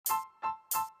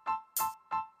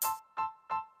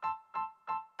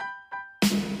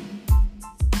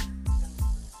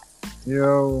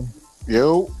Yo,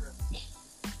 Yo,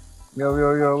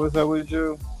 yo, what's up with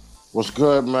you? what's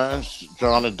good, man? It's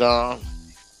John and Don.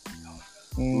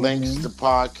 Links Mm-hmm. to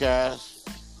podcast,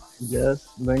 Yes,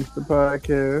 links to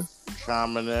podcast.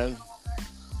 chiming in.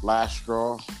 Last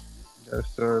straw. Yes,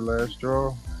 sir, last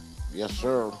straw. Yes,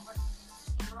 sir.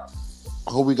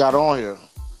 Who we got on here?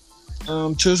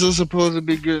 Chisel supposed to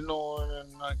be getting on, and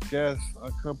I guess a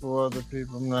couple other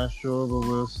people. I'm not sure, but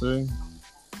we'll see.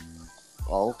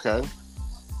 Oh, okay.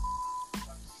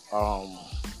 Um,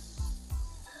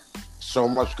 so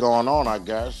much going on, I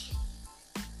guess.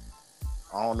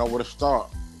 I don't know where to start.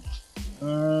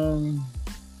 Um,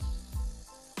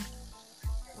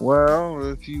 well,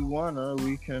 if you wanna,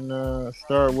 we can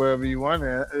start wherever you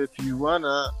wanna. If you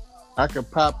wanna, I could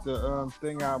pop the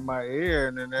thing out my ear,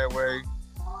 and then that way.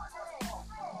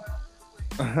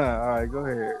 All right, go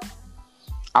ahead.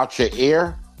 Out your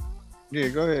ear? Yeah,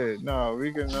 go ahead. No,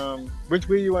 we can. Which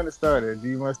way you want to start it? Do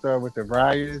you want to start with the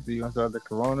riots? Do you want to start with the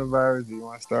coronavirus? Do you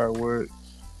want to start with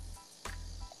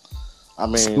I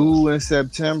mean, school in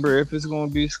September? If it's going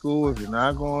to be school, if it's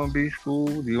not going to be school,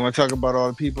 do you want to talk about all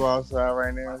the people outside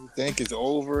right now who think it's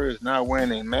over? It's not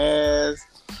wearing a mask.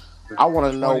 I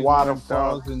want to know why the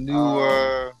fuck 21,000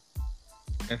 new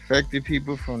infected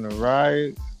people from the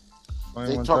riots.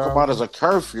 they talk about it as a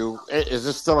curfew. Is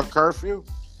it still a curfew?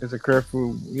 It's a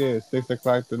curfew. Yeah, 6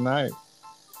 o'clock tonight.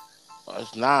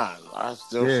 It's 9. I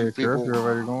still see people curfew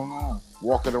already going on.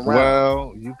 walking around.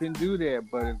 Well, you can do that,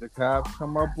 but if the cops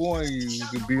come up on you, you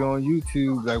could be on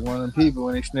YouTube like one of the people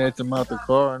when they snatch them out the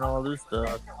car and all this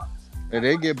stuff. And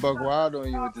they get buck wild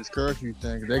on you with this curfew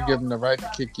thing. They give them the right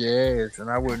to kick your ass, and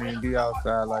I wouldn't even be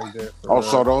outside like that.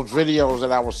 So those videos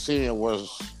that I was seeing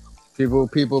was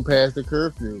people past the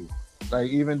curfew.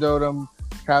 Like, even though them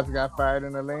cops got fired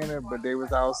in Atlanta, but they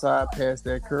was outside past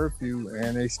that curfew,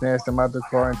 and they snatched them out the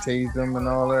car and tased them and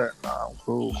all that. Nah, I'm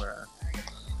cool, man.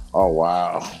 Oh,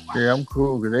 wow. Yeah, I'm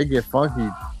cool because they get funky.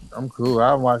 I'm cool.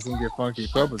 I watched them get funky a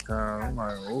couple times. I'm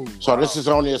like, oh. So this is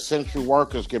only essential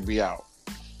workers can be out.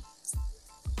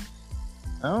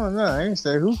 I don't know. I ain't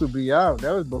say who could be out.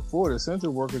 That was before the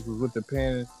essential workers was with the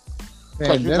pandemic.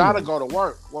 Because you gotta go to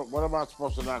work. What am I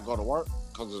supposed to not go to work?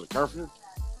 Because of the curfew?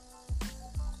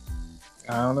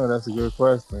 I don't know. That's a good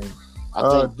question.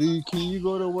 Can you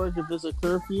go to work if it's a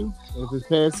curfew? If it's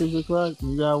past 6 o'clock,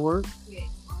 you got to work? Yeah.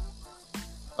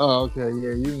 Oh, okay.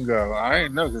 Yeah, you can go. I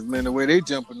ain't know because, man, the way they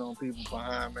jumping on people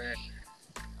behind, man,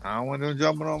 I don't want them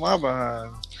jumping on my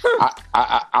behind.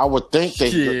 I would think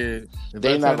they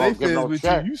not going to give no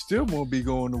check. You still won't be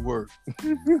going to work.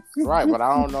 Right, but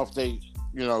I don't know if they,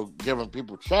 giving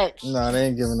people checks. No, they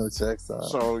ain't giving no checks out.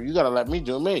 So you got to let me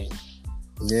do me.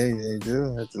 Yeah, they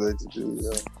do. I have to let you do it.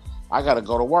 Yeah. I got to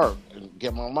go to work and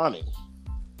get my money.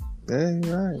 Yeah,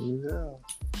 you're right. Yeah.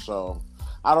 So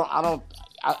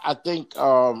I think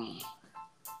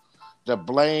the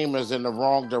blame is in the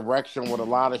wrong direction with a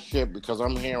lot of shit because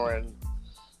I'm hearing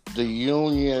the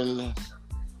union.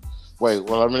 Wait,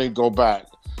 well, let me go back.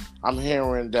 I'm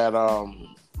hearing that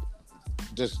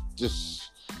this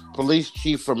police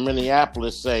chief from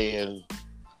Minneapolis saying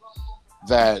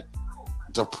that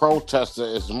the protester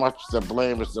is much to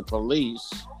blame as the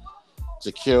police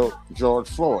to kill George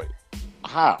Floyd.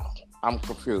 How? I'm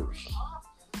confused.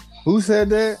 Who said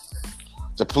that?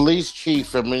 The police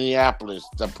chief in Minneapolis.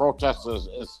 The protesters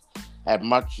is as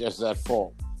much as at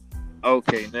fault.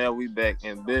 Okay, now we back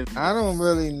in business. I don't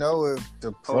really know if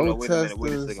the protesters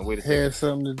had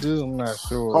something to do. I'm not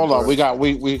sure. Hold on, we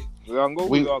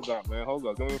all got, man. Hold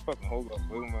on, give me a fucking hold on.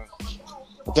 Wait a minute.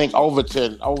 I think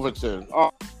Overton.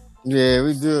 Oh. Yeah,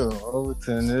 we do.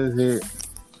 Overton is here.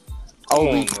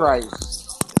 Obi Christ.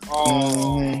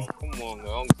 Oh, come on, man.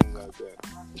 Don't do like that.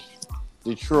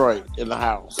 Detroit in the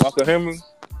house. Y'all can hear me?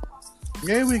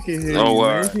 Yeah, we can hear you,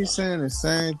 man. Keep saying the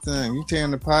same thing. You tearing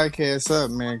the podcast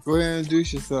up, man. Go ahead and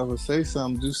introduce yourself or say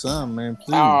something. Do something, man,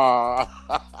 please.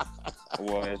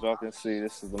 Well, as y'all can see,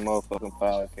 this is the motherfucking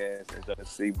podcast. As y'all can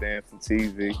see, banned from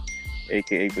TV,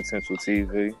 a.k.a. Potential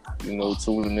TV.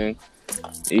 Tuning in.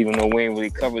 Even though we ain't really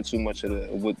covered too much of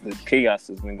what the chaos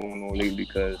that's been going on lately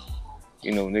because,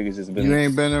 niggas just been... You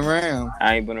ain't been around.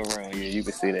 I ain't been around. Yeah, you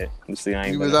can see that. You see, I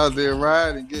ain't been was out there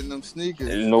riding, getting them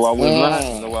sneakers. No, I was not.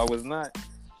 No, I was not.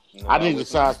 No, I need a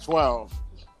size 12.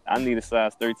 I need a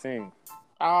size 13.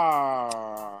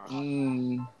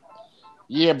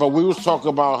 Yeah, but we was talking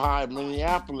about how in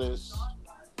Minneapolis,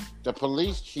 the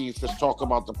police chief is talking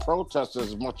about the protesters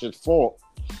as much at fault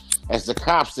as the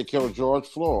cops that killed George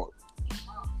Floyd.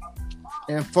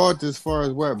 And fault as far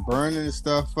as what? Burning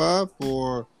stuff up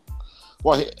or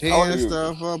tearing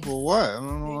stuff up or what? I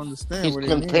don't understand. He's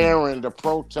comparing the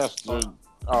protesters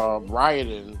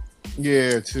rioting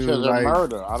Yeah, to to the like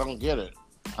murder. I don't get it.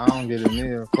 I don't get it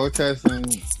neither.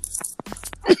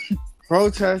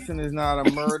 Protesting is not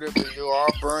a murder, but you are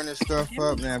burning stuff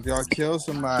up. Now, if y'all kill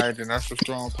somebody, then that's a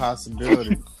strong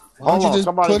possibility. Why don't Hold you on, just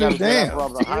somebody put got it to get that down?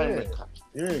 brother Hyman.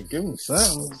 Yeah, give him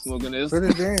something. Smoking this. Put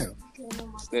it down.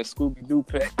 It's that Scooby Doo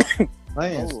pack.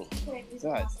 Man. Oh,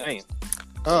 God damn.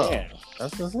 Oh, yeah.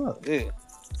 that's what's up. Yeah.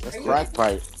 That's crack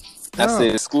pipe. I Oh.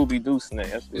 said Scooby Doo snack.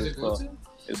 That's what it's called.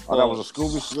 It's Oh, that was a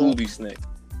Scooby snack? Scooby snack.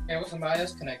 And with somebody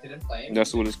else connected and playing.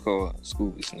 That's what it's called.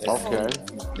 Scooby snack. Okay.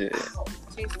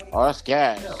 Yeah. Oh, that's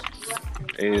gas.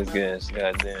 It is gas.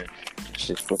 Goddamn.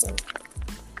 Shit fucking.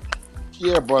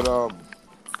 Yeah, but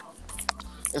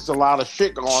it's a lot of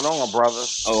shit going on, brother.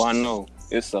 Oh, I know.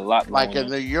 It's a lot. Like going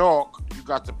in on. New York, you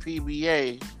got the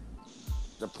PBA,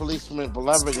 the Policemen's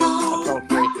Benevolent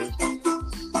Association.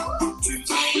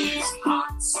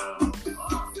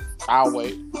 I'll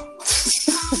wait.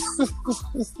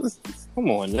 Come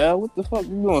on now. What the fuck? You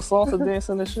doing salsa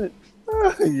dancing and shit?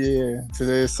 Yeah,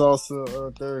 today's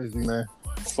salsa Thursday, man.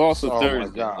 Salsa Oh, my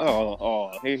Thursday. God.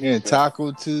 Oh, here he Yeah, go.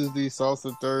 Taco Tuesday, salsa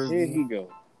Here Thursday. he go.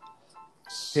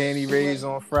 Panty Raise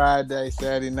on Friday.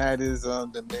 Saturday night is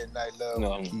the Midnight Love.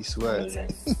 No, with Keith Sweat.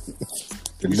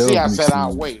 You see, I said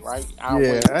I'll wait, right? I'll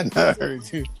wait. I know. I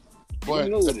heard you. But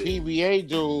You know the it. PBA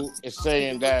dude is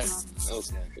saying that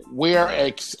Okay.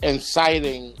 we're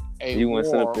inciting a You want to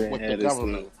sit war up there with and the have this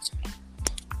government.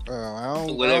 I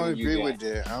don't Whatever you agree got. with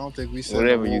that. I don't think we said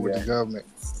Whatever war you with got. the government.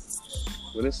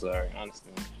 But it's alright. I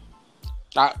understand.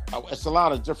 It's a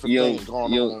lot of different things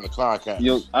going on in the podcast.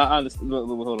 Yo, I understand. Look,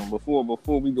 hold on.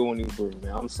 Before we go any further,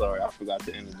 man, I'm sorry. I forgot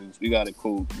to introduce. We got a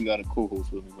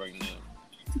co-host with me right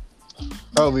now.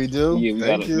 Oh, we do? Yeah,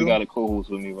 we you. got a co-host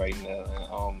with me right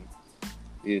now.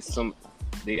 And,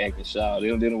 they acting shy. They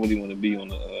don't really want to be on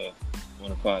the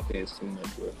podcast too much.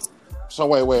 But So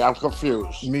wait, I'm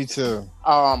confused. Me too.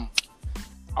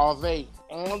 Are they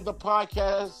on the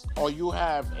podcast, or you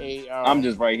have a? I'm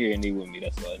just right here and they with me.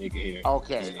 That's all they can hear.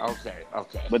 Okay.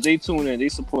 But they tune in. They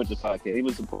support the podcast. They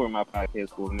been supporting my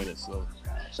podcast for a minute. So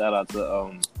shout out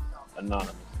to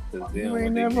Anonymous. You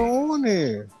ain't never on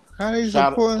there. How you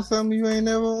Shout supporting something you ain't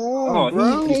never on,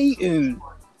 bro? He hating.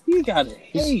 He gotta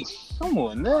hate. Come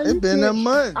on, man. It's been a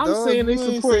month. I'm dog. saying they you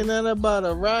ain't support- say nothing about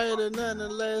a riot or nothing the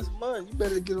last month. You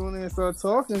better get on there and start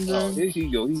talking, Oh, man. here he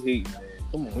go. He hating, man.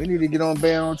 Come on. We need to get on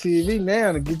Ban on TV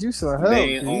now to get you some help. Man,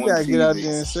 You on gotta get out TV.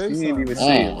 there and say You something. ain't even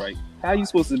say it right. How you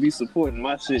supposed to be supporting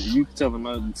my shit? You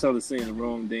telling saying the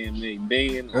wrong damn name.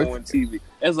 Ban on TV.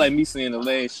 That's like me saying the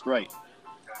last strike.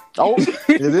 Oh,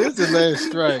 It is the last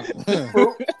strike.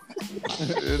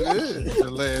 It is the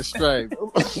last strike.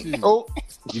 Shoot. oh,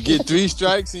 You get 3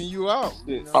 strikes and you out.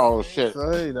 You know? oh shit! So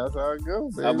hey, that's how it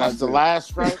goes, baby. That's the last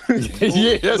strike.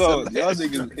 Yeah, that's So, the y'all last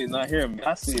niggas cannot hear me.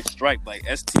 I said strike like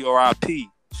STRIP.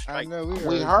 I Strike. know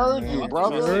We heard man. you, We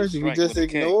brother. heard you. We Strike just with a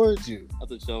K. ignored you. I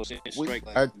thought y'all was saying strike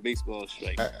like I- baseball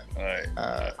strike. I- All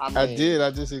right. I did.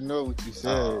 I just ignored what you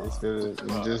said instead of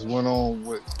and just went on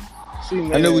with. See,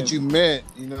 man, I know what you meant.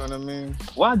 You know what I mean?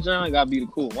 Why John gotta be the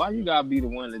cool? Why you gotta be the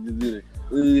one that just do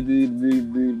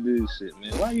the shit,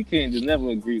 man? Why you can't just never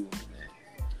agree with me,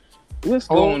 man? What's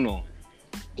going on?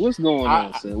 What's going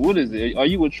on, son? What is it? Are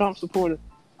you a Trump supporter?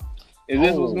 Is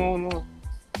this what's going on?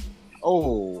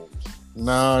 Oh,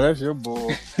 Nah, that's your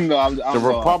boy. No, I'm the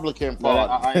Republican No,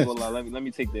 Party. I ain't gonna lie. Let me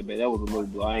take that back. That was a low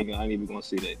blow. I ain't even gonna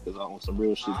say that because I want some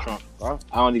real shit. Trump. Huh?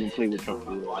 I don't even play with Trump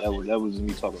for real. That was just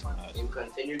me talking about it. You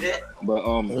continued it? But It's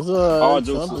all all right.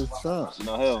 jokes Trump is Trump.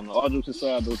 no hell no. All jokes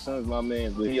aside, those sons my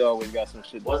man, but he always got some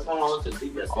shit. What's going on with the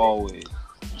sleep yesterday? Always.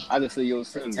 I just say, yo,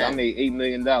 sons, I made $8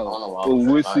 million. I don't know why Oh, I'm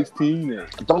we're so tired. 16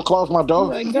 at. Don't close my door.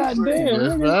 Like, goddamn, That's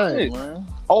nigga, right, shit. man.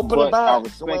 Open But it back. I the way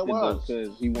respect it it though was.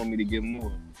 because he want me to get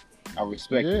more. I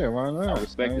respect Yeah, it. why not? I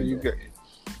respect Man, it. you though. get-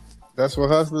 That's what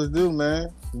hustlers do, man.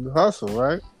 You hustle,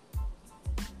 right?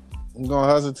 I'm gonna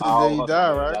hustle to the I'll day you hustle, die,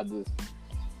 man. right? I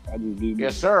just do this.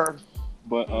 Yes, sir.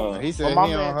 But He But said my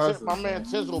he on man, hustle. my man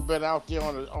Tizzle been out there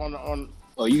on.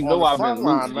 oh, you on know the I've front been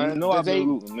line, rooting. man. You know Did I've been they-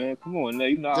 rooting, man. Come on, now.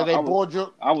 You know Did they I was, board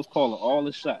you? I was calling all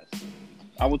the shots.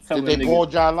 I was telling Did they niggas,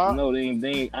 board y'all out? no,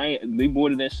 they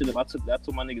boarded that shit up. I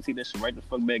told my niggas take that shit right the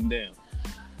fuck back down.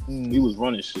 Mm. He was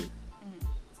running shit.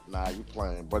 Nah, you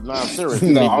playing. But nah, I'm serious. Did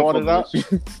No, they I'm board it up?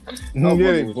 fucking Yeah, they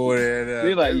fucking with bored that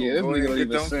They up. like, yeah, this Boy, nigga don't get even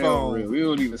them sound phones. real. We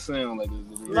don't even sound like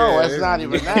this. No, Yeah, it's not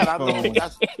it's- even that. I know phone.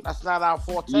 that's not our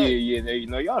forte. Yeah, y'all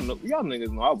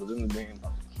niggas know I was in the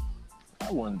damn.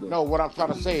 I wonder. No, what I'm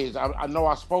trying to say is, I know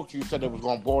I spoke to you. Said they was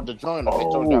gonna board the joint. They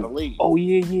told you how to leave. Oh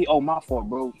yeah. Oh, my fault,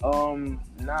 bro.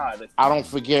 Nah. I don't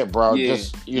forget, bro. Yeah.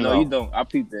 Just you know, you don't. I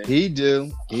peeped that. He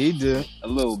do. A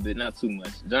little bit, not too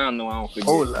much. John know I don't forget.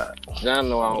 Whole lot. John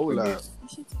know I don't Whole forget. lot.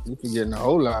 You forgetting a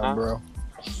whole lot, bro.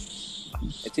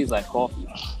 It tastes like coffee.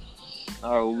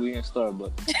 All right, well, we in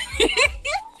Starbucks.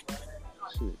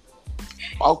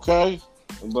 okay.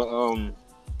 But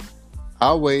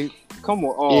I'll wait. come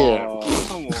on.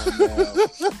 Come on, now.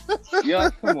 Yeah,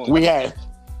 come on. We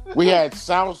had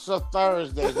Salsa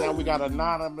Thursdays. Now we got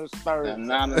Anonymous Thursday.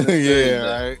 Anonymous Yeah,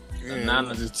 Thursday. right. Yeah,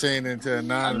 Anonymous. just chain into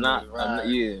anonymous. Right.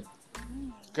 Yeah.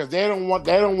 Because they don't want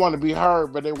to be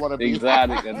heard, but they want to be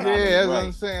Exotic Yeah, anonymous. that's what right.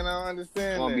 I'm saying. I don't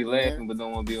understand. Want to be that, laughing, man. but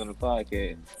don't want to be on the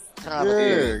podcast. kind Yeah, of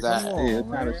is come that. on. Yeah,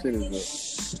 what kind of man. shit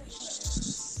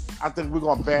is I think we're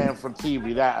gonna ban from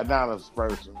TV that anonymous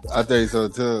person I think so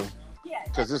too.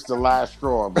 because it's the last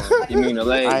straw, man. that? You mean the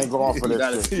last? I ain't going for You this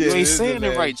gotta- shit. You Yeah, ain't it is saying the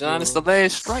it right, last John. It's straw. the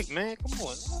last strike, man. Come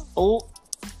on. Oh,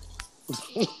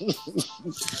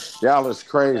 y'all is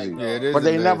crazy. Yeah, it is But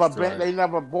they the never last been, strike. they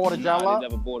never boarded Nah, y'all up. they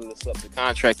never boarded us up. The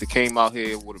contractor came out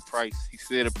here with a price. He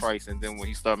said a price, and then when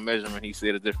he started measuring, he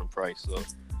said a different price.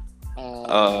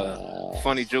 So,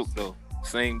 funny joke though.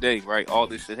 Same day, right? All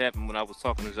this shit happened when I was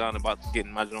talking to John about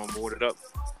getting my joint boarded up.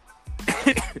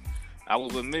 I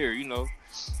was with Mir, you know,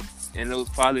 and it was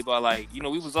probably about like, you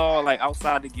know, we was all like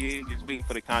outside the gig, just waiting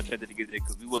for the contractor to get there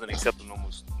because we wasn't accepting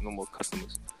no more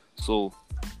customers. So,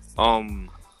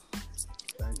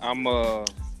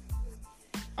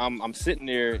 I'm sitting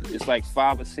there. It's like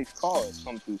 5 or 6 cars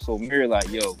come through. So Mir like,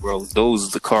 yo, bro, those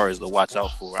are the cars to watch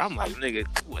out for. I'm like, nigga,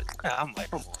 what? I'm like,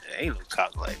 come on, there ain't no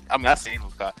cops. Like, I mean, I say ain't no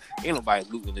cops. Ain't nobody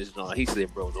looting this joint. He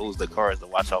said, bro, those are the cars to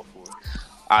watch out for.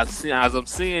 As I'm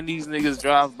seeing these niggas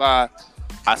drive by,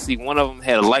 I see one of them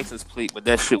had a license plate, but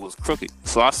that shit was crooked.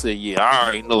 So I said, yeah, I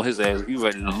already know his ass. He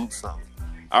ready to loot something.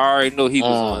 I already know he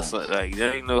was on something. Like,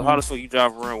 that ain't no how the fuck you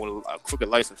drive around with a crooked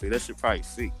license plate. That shit probably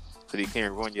fake. So they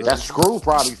can't run your That screw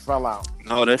probably fell out.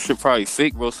 No, that shit probably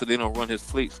fake, bro. So they don't run his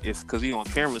plate. It's because he on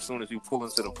camera as soon as you pull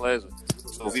into the plaza.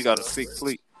 So if he got a fake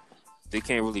plate, they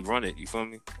can't really run it. You feel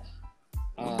me?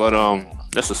 But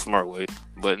that's a smart way.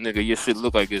 But nigga, your shit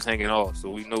look like it's hanging off, so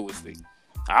we know it's fake.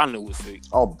 I know it's fake.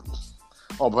 Oh,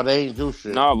 but they ain't do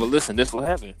shit. Nah, but listen, this what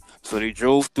happened. So they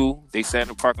drove through. They sat in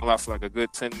the parking lot for like a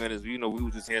good 10 minutes. You know, we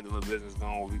were just handling business,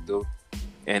 doing what we do,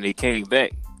 and they came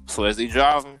back. So as they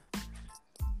driving.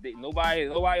 Nobody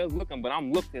was looking, but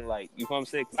I'm looking like, you know what I'm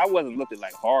saying? 'Cause I wasn't looking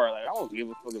like hard. Like, I don't give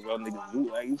a fuck if y'all niggas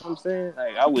do. Like, you know what I'm saying?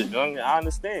 Like, I was young and I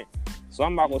understand. So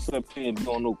I'm not gonna sit up here and be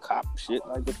on no cop shit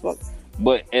like the fuck.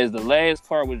 But as the last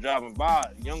car was driving by,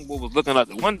 the young boy was looking out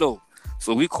the window.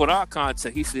 So we caught our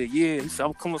contact. He said, yeah, he said,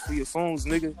 I'm coming for your phones,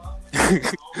 nigga.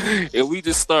 And we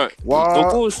just start, no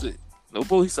bullshit. No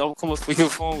bullshit. He said, I'm coming for your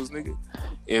phones, nigga.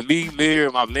 And me, Mayor,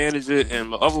 my manager, and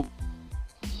my other.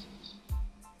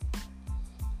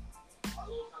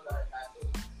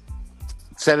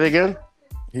 Say it again.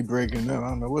 He breaking up. I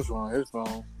don't know what's wrong with his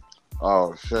phone.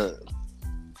 Oh shit.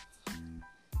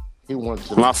 He went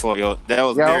to My fault, yo. That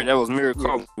was Yo. That was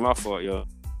Miracle. My fault, yo.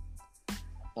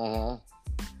 Uh-huh.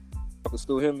 You can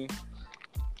still hear me?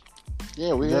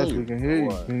 Yeah, we hear Yes, we you. can hear you.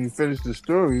 What? When you finish the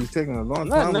story, he's taking a long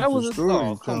Nah, time that with was the a story. song.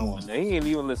 you're Come telling. on, man. He ain't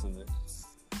even listening.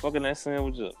 Fucking that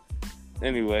sandwich up.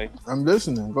 Anyway, I'm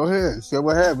listening. Go ahead. Say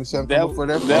what happened. Say I'm that coming for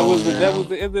that was phone, the, man. that was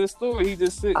the end of the story. He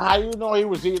just said, How you know he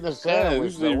was eating a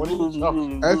sandwich? Yeah, though? What are you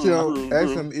talking?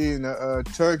 Actually, I'm eating a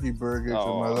turkey burger.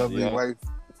 Oh, my lovely yeah. wife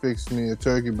fixed me a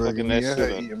turkey burger. Fucking Me that and her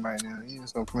shit up. eating right now. Eating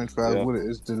some French fries Yeah. with it.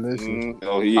 It's delicious.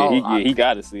 Oh, yeah, Oh, he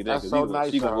got to see that. that's 'Cause so he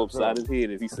nice She of gonna go her, upside too. his head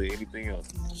if he say anything else.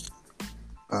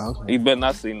 Oh, okay. He better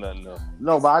not say nothing else.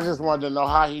 No, but I just wanted to know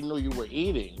how he knew you were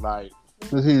eating. Like,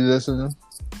 Is he listening?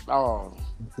 oh,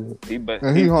 He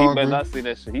And he he hungry. better not say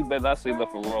that shit. He better not say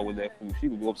nothing wrong with that food. She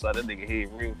could go upside that nigga head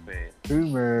real fast. He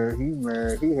married. He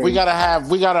married. He we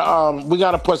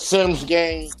gotta put Sims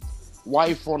Gang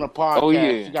wife on the podcast. Oh,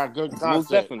 yeah. She got good Most content.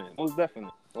 definite. Most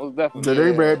definitely. So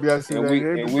they rap, y'all see And that? we- They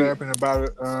and was we- rapping about it.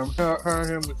 Her and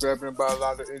him was rapping about a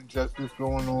lot of injustice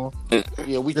going on.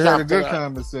 Yeah, we They had a chopped good it up.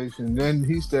 conversation. Then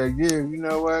he said, "Yeah, you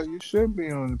know what? You should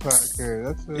be on the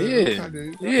podcast."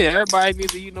 That's Yeah, everybody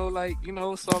needs to, you know, like, you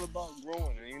know, it's all about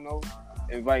growing and, you know,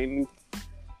 inviting new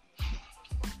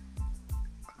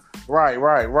Right.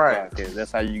 podcasts.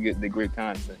 That's how you get the great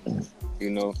content. You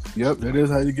know, Yep, that is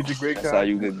how you get the great that's how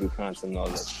you get good content and all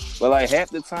that. But like half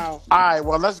the time. All right,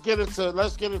 well let's get into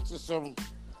some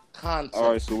content.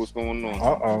 All right, so what's going on?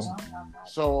 Uh-oh.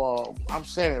 So I'm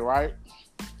saying it right.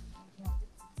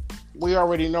 We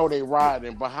already know they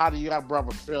riding, but how do y'all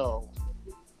brother feel?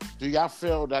 Do y'all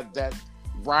feel that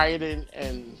rioting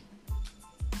and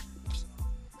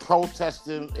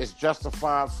protesting is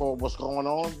justified for what's going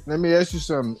on? Let me ask you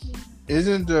something.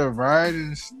 Isn't the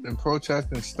rioting and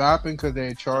protesting stopping because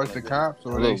they charged the cops,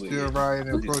 or are they still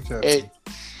rioting and protesting? It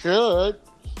should.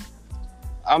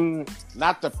 I'm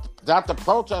not the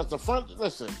protest. The front.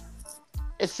 Listen,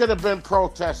 it should have been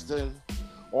protesting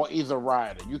or either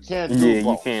rioting. You can't do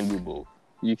both. You can't do both.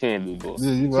 You can't do both.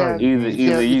 Yeah, you right.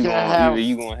 Either you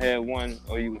gonna have one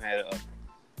or you gonna have the other.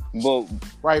 But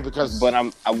right, because what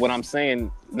I'm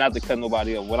saying, not to cut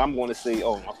nobody up. What I'm going to say,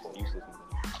 oh my fault, you said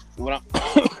something.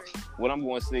 What I'm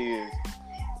going to say is,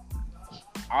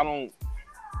 I don't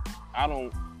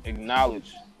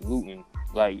acknowledge looting.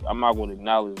 Like, I'm not going to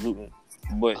acknowledge looting.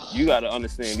 But you got to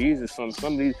understand, these are some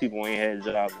of these people ain't had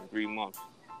jobs in 3 months.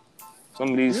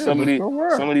 Some of these people,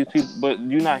 but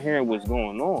you're not hearing what's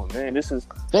going on, man.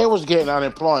 They was getting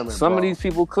unemployment. Some of these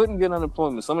people couldn't get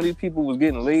unemployment. Some of these people was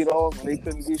getting laid off and they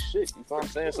couldn't get shit. You know what I'm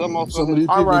saying? Some of these people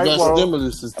got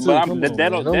stimuluses too. But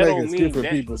that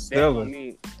don't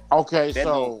mean. Okay,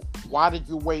 so why did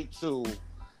you wait to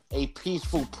a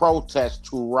peaceful protest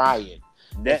to riot?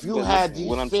 If you had these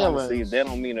what I'm feelings, trying to say, that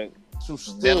don't mean that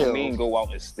don't mean go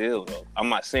out and steal though. I'm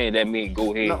not saying that mean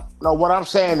go ahead. No, what I'm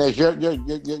saying is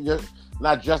you're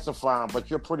not justifying, but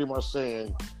you're pretty much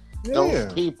saying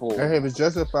those people. They was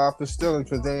justified for stealing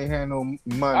because they ain't had no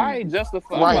money. I ain't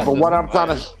justified. Right, but what I'm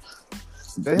trying to.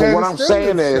 But what I'm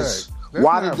saying is,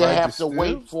 why did they have to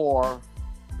wait for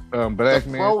black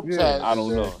man protest? I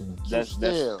don't know. That's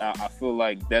I feel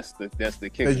like that's the kicker.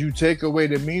 Because you take away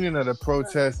the meaning of the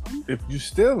protest if you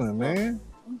stealing, man.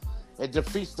 It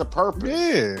defeats the purpose.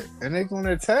 Yeah, and they're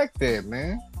gonna attack that,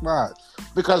 man. Right?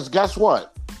 Because guess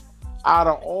what? Out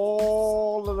of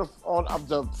all of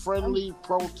the friendly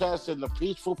protests and the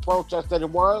peaceful protests that it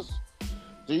was,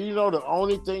 do you know the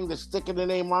only thing that's sticking in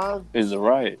their mind is a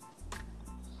riot?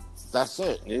 That's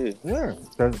it. Yeah.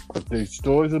 The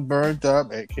stores are burnt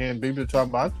up. It can't be talking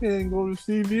about. I can't go to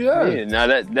CVS. Yeah. Now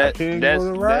that's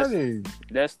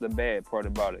the bad part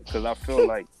about it, because I feel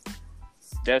like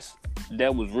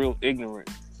that was real ignorant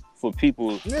for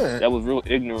people. Yeah. That was real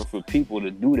ignorant for people to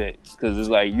do that, because it's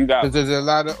like you got. Because there's a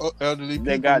lot of elderly people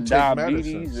that got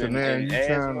diabetes medicine. and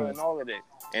asthma and all of that,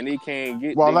 and they can't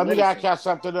get. Well, let me ask y'all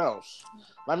something else.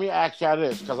 Let me ask y'all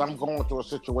this, because I'm going through a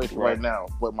situation right now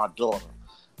with my daughter.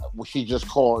 She just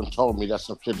called and told me that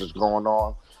some shit is going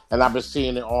on, and I've been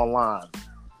seeing it online.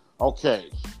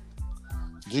 Okay,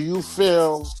 do you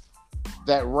feel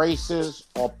that races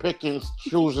are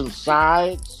choosing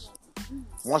sides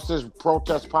once this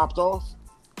protest popped off?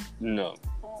 No.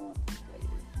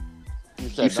 You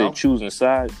said no? Choosing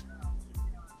sides?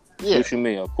 Yeah. What you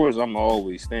mean? Of course, I'm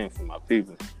always standing for my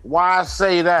people. Why I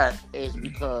say that is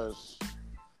because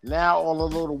now all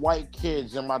the little white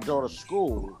kids in my daughter's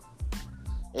school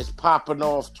is popping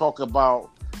off talking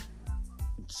about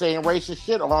saying racist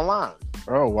shit online.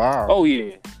 Oh, wow. Oh,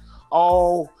 yeah.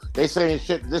 Oh, they saying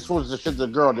shit. This was the shit the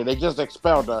girl did. They just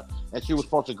expelled her and she was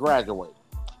supposed to graduate.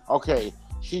 Okay,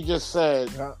 she just said,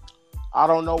 I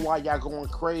don't know why y'all going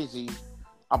crazy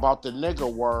about the nigger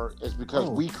word. It's because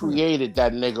we created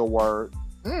that nigger word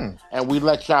and we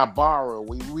let y'all borrow.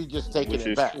 We just taking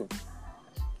it back. True.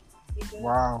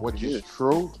 Wow. Which is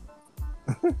true.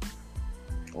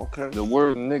 Okay. The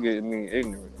word nigga mean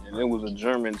ignorant, and it was a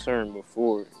German term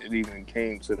before it even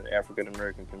came to the African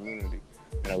American community,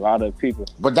 and a lot of people.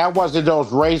 But that wasn't those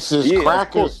racist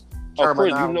crackers. Of course,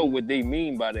 you know what they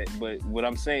mean by that. But what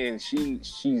I'm saying,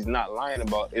 she's not lying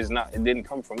about. It didn't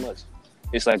come from us.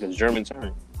 It's like a German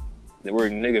term. The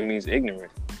word nigga means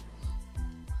ignorant.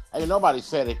 Ain't nobody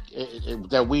said it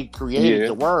that we created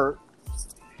the word.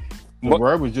 The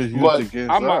word was just used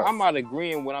against us. I'm not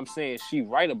agreeing with what I'm saying. She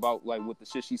right about like what the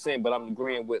shit she's saying, but I'm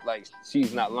agreeing with like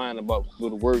she's not lying about where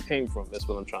the word came from. That's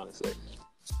what I'm trying to say.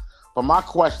 But my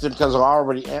question, because I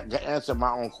already answered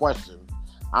my own question,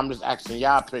 I'm just asking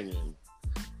y'all opinion.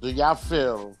 Do y'all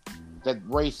feel that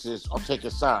racists are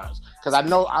taking sides? Because I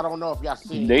don't know if y'all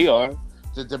seen they are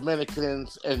the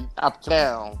Dominicans in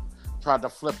Uptown tried to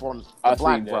flip on the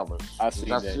black brothers. I see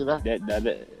that.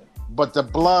 That. But the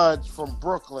Bloods from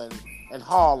Brooklyn and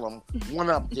Harlem went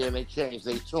up there and they changed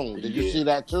their tune. Did you see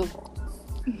that too?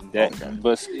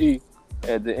 But see,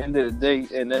 at the end of the day,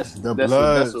 and that's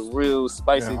a real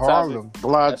spicy topic.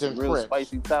 Bloods and Crips. Real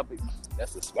spicy topic.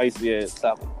 That's a spicy ass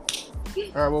topic. All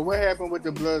right, well, what happened with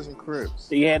the Bloods and Crips?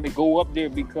 They had to go up there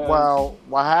because... Well,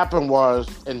 what happened was,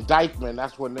 in Dykeman,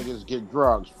 that's where niggas get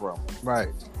drugs from. Right.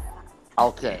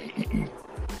 Okay.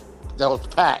 Those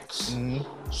packs. Mm-hmm.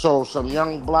 So some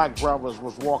young black brothers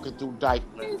was walking through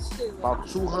Dykeman. About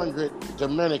 200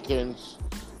 Dominicans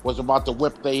was about to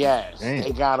whip their ass. Damn.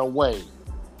 They got away.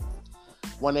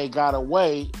 when they got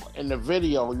away in the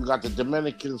video, you got the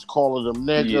Dominicans calling them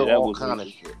nigger, all kind of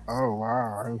shit. Oh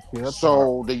wow!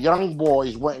 So the young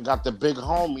boys went and got the big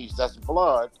homies that's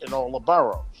blood in all the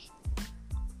boroughs.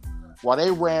 Well,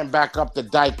 they ran back up the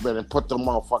Dykeman and put the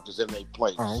motherfuckers in their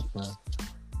place. Oh, okay.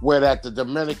 Where that the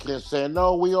Dominicans saying,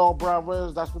 no, we all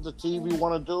brothers. That's what the TV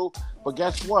want to do. But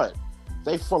guess what?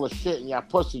 They full of shit and y'all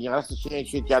pussy. You know, that's the same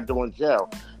shit y'all do in jail.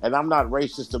 And I'm not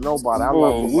racist to nobody. I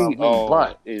love you,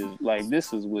 but is like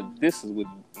this is what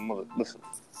listen.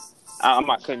 I'm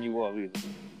not cutting you off either.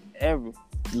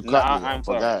 I'm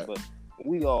sorry, but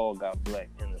we all got black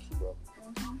in us, bro.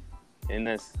 And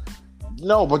that's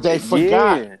no, but they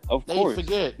forgot. Yeah, of course. They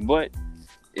forget. But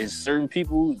it's certain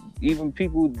people, even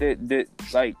people that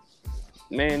like,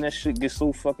 man, that shit gets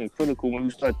so fucking critical when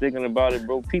you start thinking about it,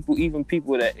 bro. People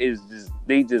that is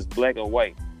just black or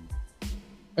white.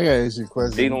 I gotta ask you a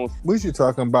question. They don't. What you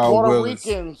talking about? Puerto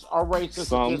Ricans are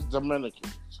racist against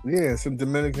Dominicans. Yeah, some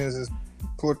Dominicans is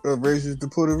racist to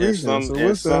Puerto Ricans. So what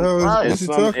the hell is what you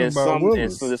talking about?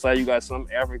 And so that's how you got some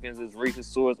Africans is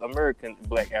racist towards American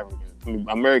black Africans. I mean,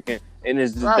 American, and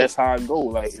it's just, that's how it go.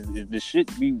 Like the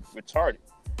shit be retarded.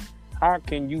 How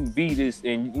can you be this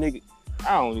and nigga?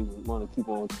 I don't even want to keep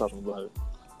on talking about it.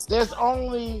 There's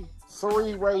only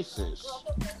 3 races.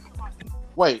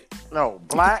 Wait, no,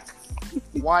 black,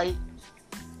 white,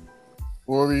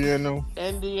 Oriental,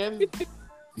 Indian,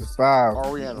 the 5.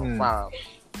 Oriental, 5.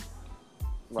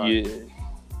 Right. Yeah,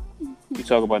 you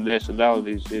talk about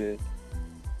nationalities, yeah.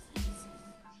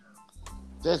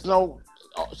 There's no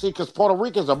see, because Puerto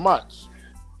Ricans are mutts.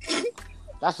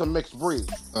 That's a mixed breed.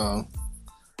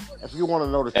 If you want to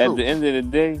know the truth. At the end of the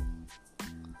day,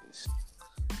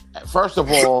 first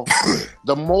of all,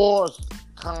 the Moors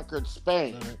conquered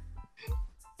Spain,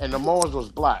 and the Moors was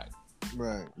black.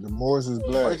 Right, the Moors is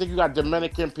black. Oh, you think you got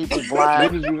Dominican people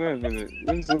black?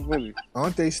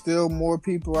 Aren't they still more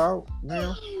people out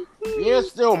now? Yeah,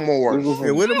 still Moors.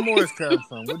 Yeah, where the Moors come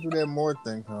from? Where do that Moor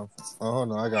thing come from? Oh,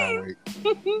 hold on, I gotta wait.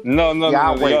 No,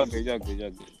 y'all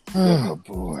good. Oh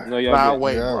boy, no, y'all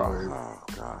wait, y'all bro. wait. Oh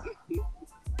god.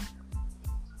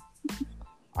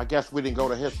 I guess we didn't go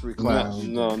to history class.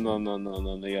 No,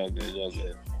 y'all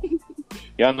good.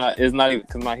 Y'all not. It's not even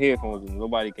because my headphones.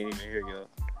 Nobody can even hear y'all.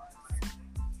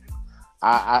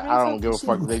 I don't give a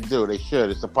fuck if they do. They should.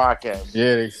 It's a podcast.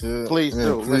 Yeah, they should. Please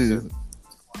do. Listen.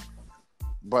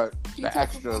 But the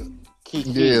extra key.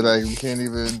 Yeah, like we can't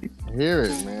even hear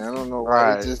it, man. I don't know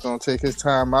why he just don't take his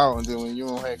time out, and then when you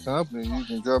don't have company, you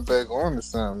can jump back on to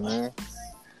something, man.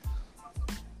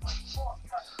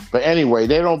 But anyway,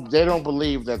 they don't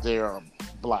believe that they are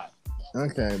black.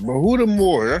 Okay, but who the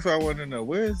Moors? That's what I want to know.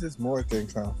 Where is this Moor thing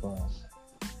come from?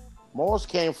 Moors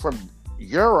came from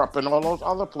Europe and all those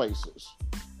other places.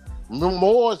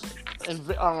 Moors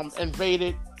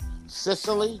invaded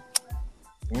Sicily.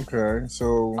 Okay,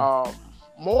 so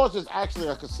Moors is actually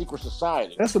like a secret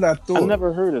society. That's what I thought. I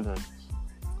never heard of them.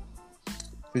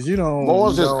 Because you don't.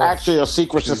 Moors is actually a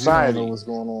secret society. You don't know what's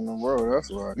going on in the world. That's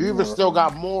why. You even still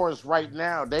got Moors right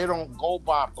now. They don't go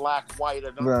by black, white,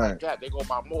 or nothing like that. They go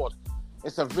by Moors.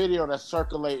 It's a video that's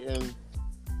circulating.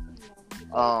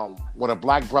 When a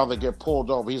black brother get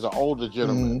pulled over, he's an older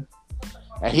gentleman,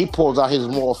 and he pulls out his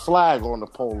Moor flag on the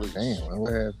police. Damn,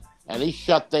 what happened? And he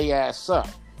shut their ass up.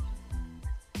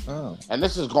 Oh. And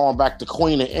this is going back to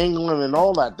Queen of England and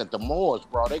all that. That the Moors,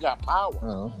 bro, they got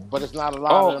power, but it's not a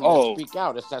lot of them that speak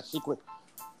out. It's that secret.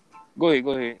 Go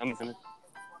ahead. I'm listening.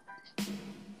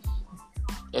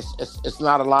 It's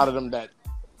not a lot of them that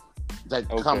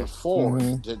come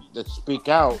forward that speak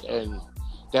out and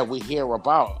that we hear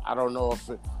about. I don't know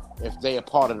if they are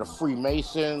part of the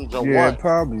Freemasons or what. Yeah,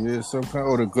 probably is some kind.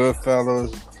 Or the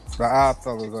Goodfellas, the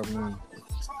Oddfellas. I mean.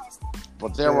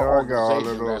 But there were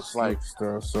organizations all of that's like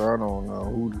stuff, so I don't know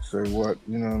who to say what.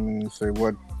 You know what I mean? Say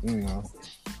what, you know.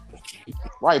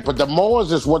 Right, but the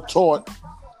Moors is what taught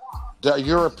the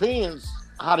Europeans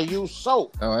how to use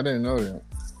soap. Oh, I didn't know that.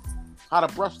 How to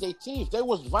brush their teeth. They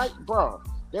was bro.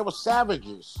 They were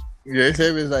savages. Yeah, they say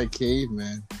it was like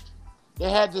cavemen. They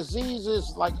had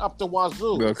diseases like up the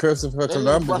wazoo. Well, Christopher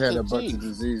Columbus had a bunch of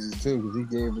diseases too because he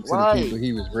gave it to the people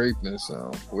he was raping.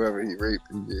 So whoever he raped,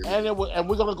 he gave it. And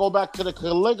we're gonna go back to the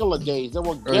Caligula days. They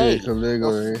were gay. Yeah,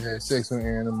 Caligula. They had sex with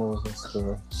animals and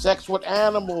stuff. Sex with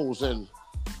animals and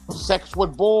sex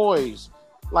with boys.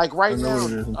 Like right now.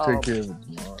 Take care of it.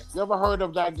 You ever heard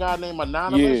of that guy named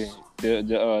Anonymous? Yeah,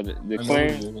 the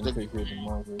clan.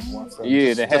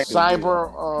 Yeah, the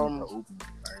cyber.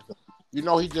 You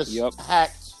know, he just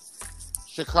hacked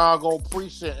Chicago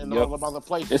precinct and all them other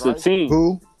places. It's right? a team.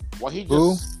 Who? Well, he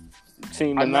just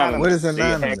Team Anonymous. What is They're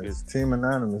Anonymous? hackers. Team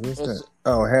Anonymous. What's It's- that?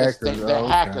 Oh, hackers. They're Oh,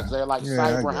 hackers. okay. They're like Yeah,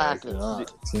 cyber I guess. hackers. All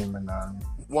right. Team Anonymous.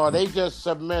 Well, they just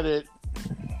submitted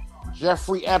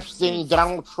Jeffrey Epstein,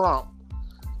 Donald Trump,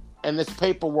 and this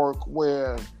paperwork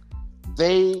where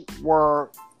they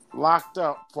were locked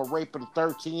up for raping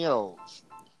 13-year-olds.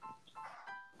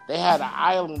 They had an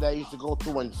island they used to go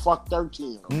to and fuck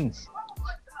 13-year-olds.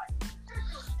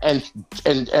 And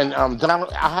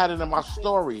Donald, I had it in my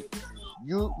story.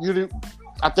 You didn't.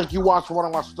 I think you watched one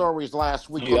of my stories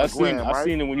last week Yeah, on the gram, right? I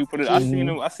seen it when you put it. I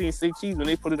seen Sick Cheese when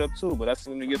they put it up too, but I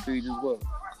seen them get page as well.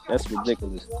 That's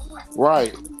ridiculous.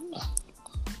 Right.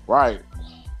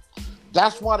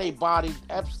 That's why they bodied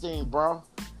Epstein, bro.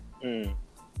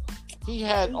 He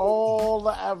had all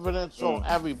the evidence on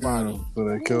everybody. So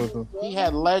they killed him. He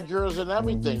had ledgers and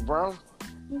everything, bro.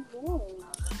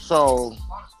 So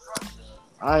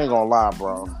I ain't gonna lie,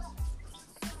 bro.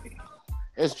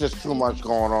 It's just too much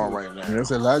going on right now.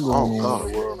 There's a lot going on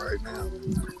in the world right now.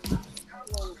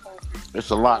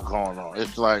 It's a lot going on.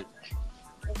 It's like,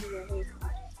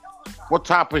 what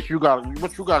topics you got?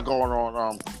 What you got going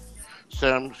on,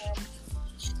 Sims?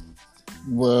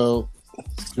 Well,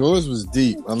 yours was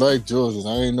deep. I like George's.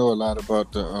 I didn't know a lot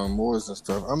about the wars and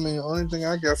stuff. I mean, the only thing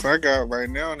I guess I got right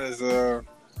now is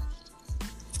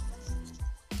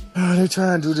they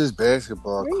trying to do this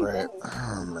basketball crap.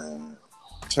 Oh man,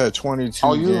 it's had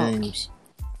 22 games.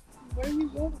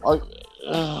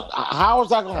 How is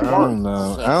that going to work? I don't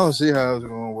know. I don't see how it's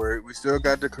going to work. We still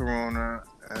got the corona,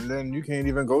 and then you can't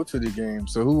even go to the game.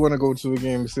 So who want to go to a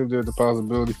game if there's the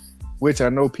possibility? Which I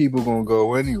know people going to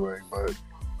go anyway, but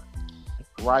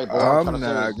right. But I'm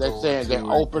not. They're saying they're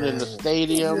opening the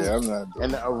stadiums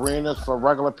and the arenas for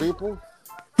regular people.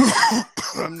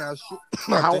 I'm not sure.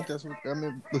 I think that's what I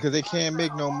mean, because they can't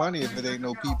make no money if there ain't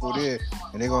no people there,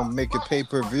 and they're gonna make it pay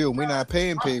per view. We're not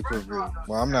paying pay per view.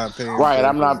 Well, I'm not paying. Right,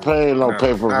 I'm not paying no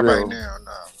pay per view. Not right now,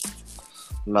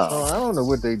 no. So I don't know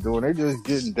what they doing. They just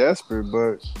getting desperate,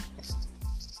 but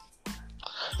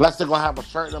unless they're gonna have a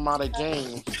certain amount of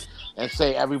games and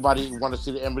say everybody want to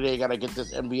see the NBA got to get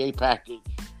this NBA package.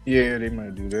 Yeah, they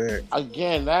might do that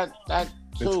again. That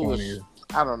too is,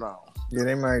 I don't know. Yeah,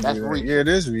 they might do that. Yeah, it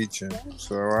is reaching.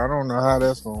 So I don't know how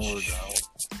that's going to work out.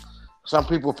 Some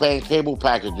people paying cable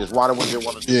packages. Why would they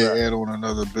want to do that? Yeah, add on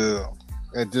another bill.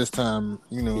 At this time,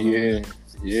 you know. Yeah.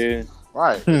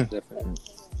 Right. Definitely.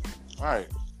 Right.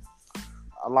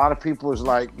 A lot of people is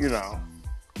like, you know.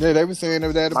 Yeah, they were saying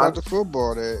that about the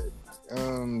football, that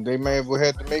they may have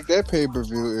had to make that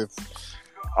pay-per-view if...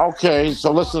 Okay,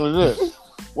 so listen to this.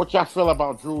 What y'all feel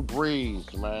about Drew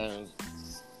Brees, man?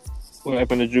 What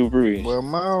happened to Drew Brees? Well,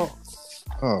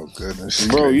 oh goodness,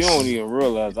 bro, you don't even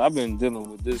realize I've been dealing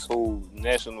with this whole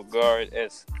National Guard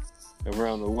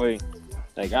around the way.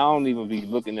 Like I don't even be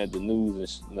looking at the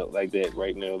news and like that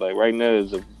right now. Like right now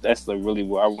that's really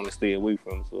where I want to stay away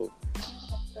from. So,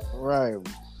 right.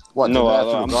 What? No,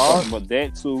 I'm talking about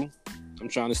that too. I'm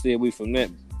trying to stay away from that.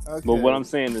 Okay. But what I'm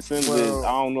saying, the sense is,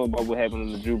 I don't know about what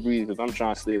happened to Drew Brees because I'm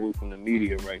trying to stay away from the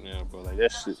media right now, bro. Like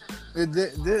that shit.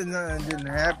 Nothing didn't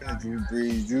happen to Drew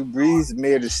Brees. Drew Brees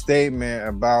made a statement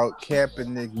about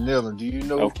Kaepernick kneeling. Do you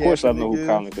know? Of course, I know who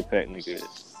Colin Kaepernick is.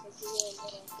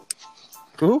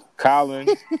 Who? Colin.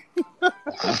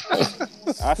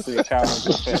 I said Colin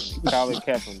Kaepernick. Colin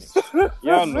Kaepernick.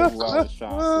 Y'all know who I was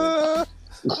trying to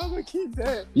say. I'm gonna keep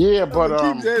that. Yeah, but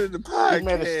keep that in the podcast. He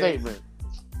made a statement.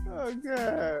 Oh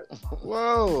God!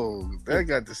 Whoa, that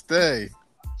got to stay.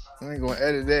 I ain't gonna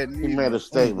edit that. He made a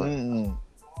statement.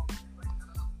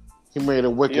 He made a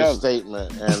wicked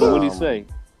statement. And so what did he say?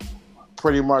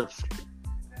 Pretty much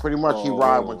he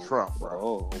ride with Trump,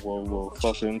 bro. Well,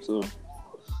 fuck him too.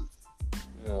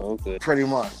 Yeah, okay. Pretty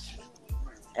much.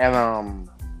 And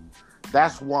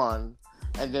that's one.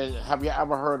 And then have you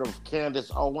ever heard of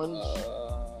Candace Owens?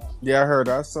 Yeah, I heard.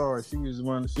 I saw her. She was a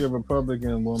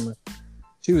Republican woman.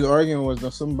 She was arguing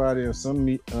with somebody or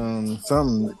something.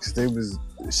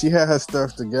 She had her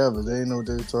stuff together. They didn't know what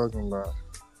they were talking about.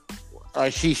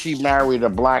 She married a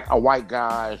white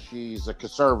guy. She's a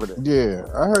conservative. Yeah,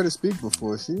 I heard her speak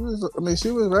before. She was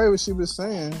right what she was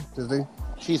saying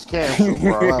she's canceled,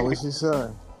 bro. What she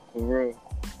said? For real.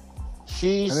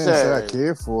 She I didn't said, say I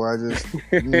cared for her. I just,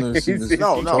 she was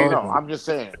no. I'm just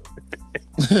saying.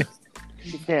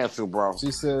 She canceled, bro. She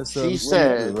said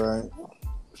something.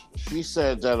 She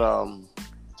said that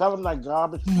telling that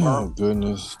garbage. Oh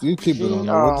goodness, these people don't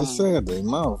know what to say at their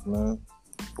mouth, man.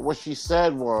 What she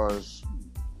said was,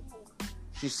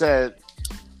 that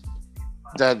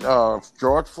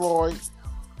George Floyd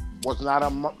was not a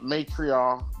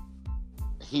matriarch.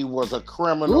 He was a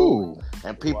criminal,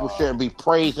 and people shouldn't be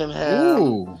praising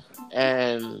him.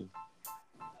 And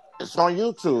It's on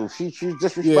YouTube. She's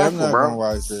disrespectful, Yeah, I'm not bro. gonna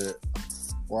watch that.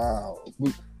 Wow.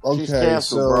 She's Okay,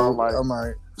 canceled, so bro. Like, I'm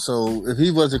right. So if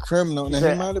he was a criminal, She now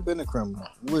said- he might have been a criminal,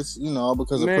 which all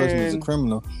because a person is a Man.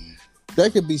 criminal.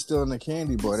 That could be still in the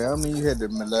candy bar. That don't mean you had to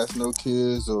molest no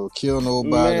kids or kill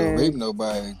nobody or Man. rape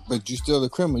nobody, but you still a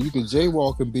criminal. You can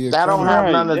jaywalk and be a that don't criminal. have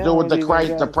Right, nothing to that do with don't the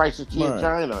even the got- price of tea in Right.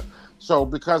 China. So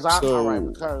because So-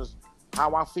 because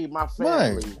how I feed my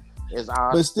family is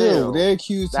But still, they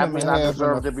accused that him mean of I having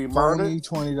deserve a to be phony murdered?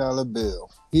 $20 bill.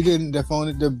 He didn't. The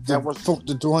phony. The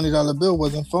 $20 bill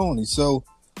wasn't phony. So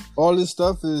all this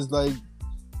stuff is like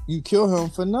you kill him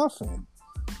for nothing.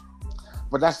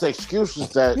 But that's the excuses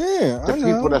that Yeah, the I know.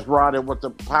 people that's riding with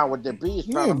the power that be is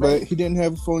trying Yeah, to but make. he didn't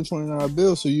have a phony $20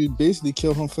 bill, so you basically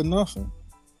kill him for nothing.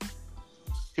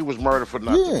 He was murdered for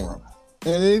nothing, Yeah. bro.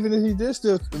 And even if he did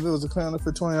still, if it was a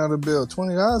counterfeit $20 bill,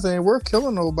 $20 ain't worth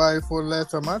killing nobody for the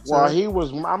last time I checked. Well, he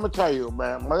was. I'm gonna tell you,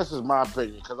 man. This is my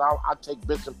opinion because I take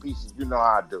bits and pieces. You know how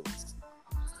I do.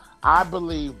 I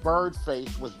believe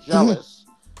Birdface was jealous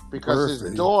because his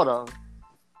Birdface. daughter.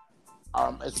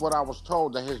 It's what I was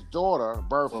told that his daughter,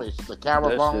 Birdface, the That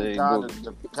caravan shit ain't guy,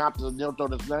 good. the cop that nailed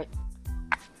on his neck.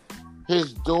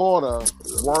 His daughter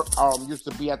used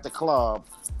to be at the club,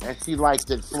 and she liked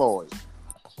it Floyd.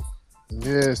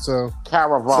 Yeah, so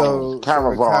Caravan. the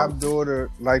cop daughter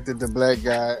liked the black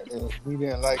guy, and he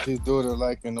didn't like his daughter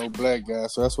liking no black guy,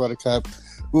 so that's why the cop.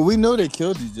 Well, we know they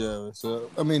killed each other, so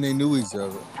I mean they knew each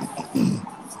other.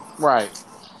 Right.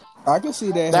 I can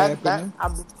see that happening.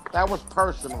 That was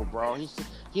personal, bro.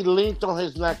 He leaned on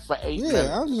his neck for 8 minutes.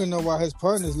 Yeah, I don't even know why his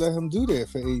partners let him do that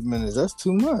for 8 minutes. That's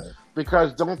too much.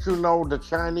 Because don't you know the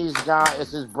Chinese guy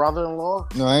is his brother-in-law?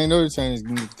 No, I ain't know the Chinese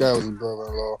guy was his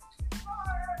brother-in-law.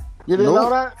 You didn't Nope. know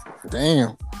that?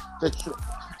 Damn.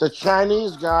 The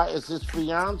Chinese guy is his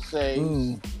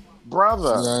fiance's brother.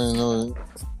 Yeah, I didn't know that.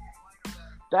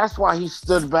 That's why he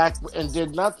stood back and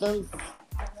did nothing.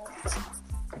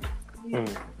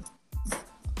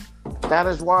 That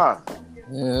is why.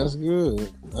 Yeah, that's good.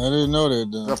 I didn't know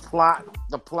that, though.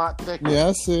 The plot thickens. Yeah,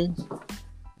 I see.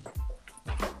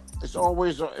 It's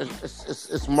always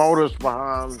it's motives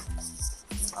behind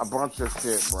a bunch of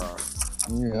shit, bro.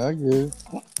 Yeah, I get it.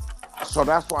 So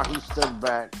that's why he stood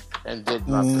back and did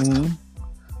nothing. Mm-hmm.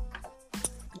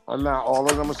 And now all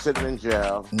of them are sitting in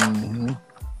jail Mm-hmm.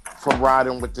 for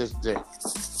riding with this dick.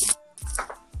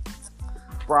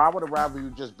 Bro, I would have rather you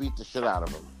just beat the shit out of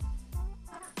him.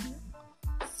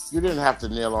 You didn't have to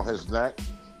kneel on his neck.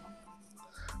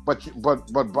 But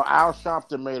Al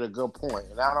Sharpton made a good point,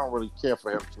 and I don't really care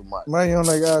for him too much. Why you don't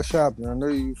like Al Sharpton? I know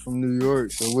you from New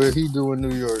York, so where he do in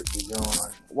New York that you don't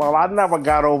like? Well, I never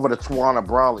got over the Tawana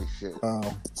Brawley shit.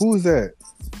 Who's that?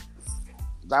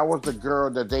 That was the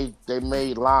girl that they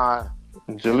made lie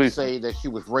and Jalisa. say that she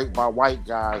was raped by white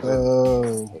guys, and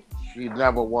Oh, she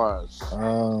never was.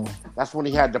 oh, That's when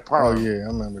he had the oh perm, yeah, I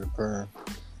remember the perm.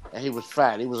 and he was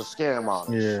fat. He was a scam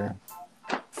artist. Yeah,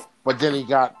 But then he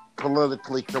got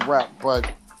politically correct.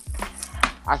 But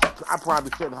I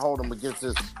probably shouldn't hold him against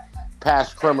his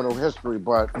past criminal history.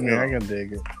 But yeah, I can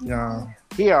dig it. Yeah,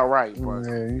 he all right. But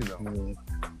yeah, you know,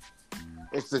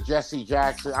 it's the Jesse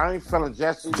Jackson. I ain't feeling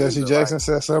Jesse. Jesse either, Jackson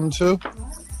said something too.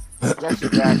 like, Jesse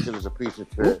Jackson is a piece of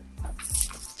shit.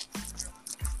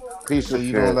 Piece So of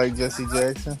you shit. don't like Jesse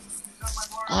Jackson?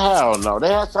 Hell no. They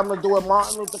had something to do with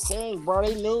Martin Luther King, bro.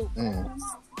 They knew.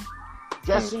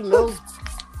 Jesse knew.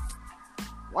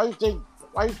 Why you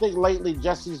think lately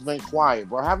Jesse's been quiet,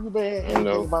 bro? Have you been hearing anything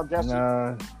No. about Jesse?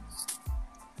 Nah.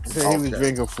 He said he was Okay.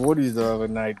 drinking 40s the other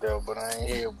night though, but I ain't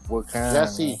hear what kind.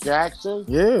 Jesse Jackson,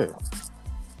 Yeah,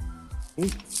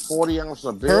 40 ounces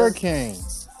of beer. Hurricane.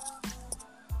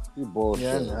 You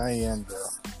bullshit. Yeah, I am though.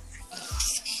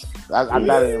 I that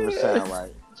didn't even sound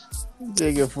right.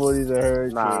 Drinking 40s a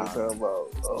Hurricane. Nah. Talking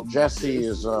about, Jesse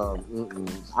is I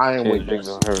ain't Hey, with big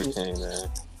Jesse. on Hurricane, man.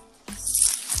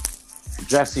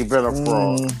 Jesse been a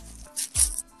fraud.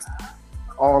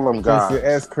 All them Since guys. your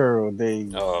S curl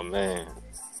days. Oh man.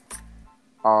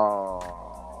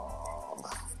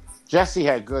 Jesse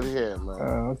had good hair, man.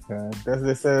 Oh, okay. That's what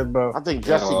they said about. I think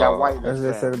Jesse got white in That's his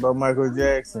what they said family. about Michael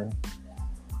Jackson.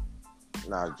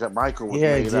 Nah, Michael was He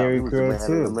had made up. Jerry He was the curl, man in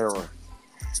too. the mirror.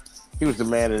 He was the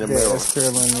man in the Yeah, mirror. S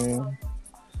curl in there.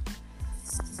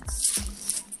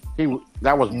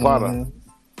 That was butter. Mhm.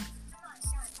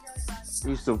 He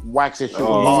used to wax his shit with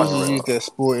Oh. He used to margarine. use that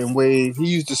sport and wave. He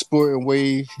used to sport and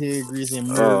wave hair grease and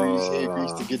Murray's hair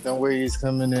grease to get them waves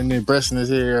coming in and brushing his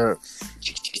hair up.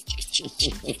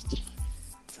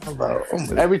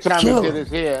 Every time Kill he did him. his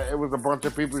hair, it was a bunch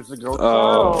of people used to go,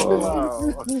 Oh.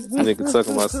 oh, Nigga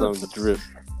talking about something to drip.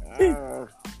 no.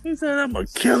 He said, "I'm gonna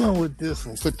kill him with this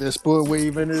one." Put that sport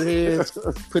wave in his head.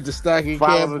 Put the stocking cap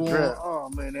Follow the on. drip. Oh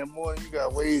man, that morning you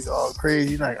got waves all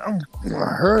crazy. Like I'm gonna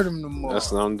hurt him tomorrow.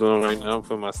 That's what I'm doing right now. I'm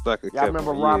putting my stocking Y'all cap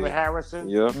remember on. Robert Yeah. Harrison?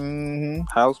 Yeah. Mm-hmm.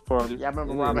 House party. Y'all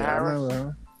remember Robert Yeah, I Harris?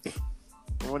 remember.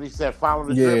 When he said, "Follow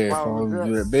the drip, Yeah, follow the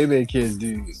drip." Baby Kids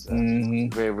dude. Mm-hmm.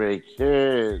 Baby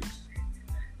Kids.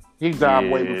 He died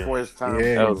way Yeah. before his time.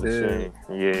 Yeah. That was a Yeah. shame.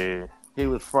 Yeah. He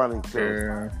was funny too.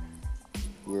 Yeah.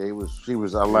 Yeah, he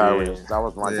was hilarious. Yeah. That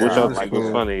was my Yeah, Which guy. y'all was think cool.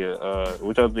 was funnier?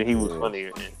 Which y'all think he was Yeah.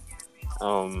 funnier in?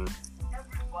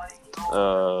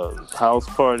 House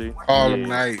party. Harlem Yeah.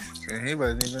 Nights. And he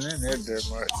wasn't even in there that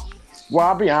much. Well,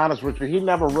 I'll be honest with you. He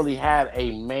never really had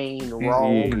a main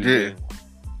role. He did.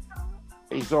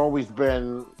 He's always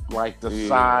been like the Yeah.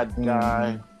 side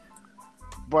guy.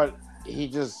 But he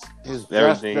just his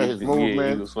Everything. gesture, his He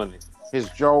movement, was funny. his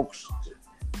jokes.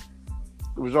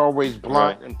 It was always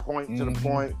blunt Right. and point to Mhm. the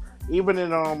point. Even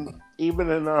in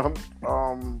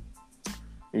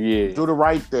Yeah. Do the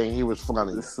Right Thing, he was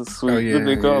funny. This is sweet. Oh, yeah, What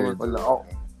they call yeah. it? When the,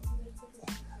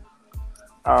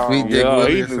 Sweet Dick Yeah,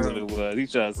 Willie he or knew what something. it was. He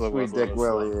tried to talk Sweet about Dick something.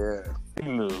 Willie, yeah. He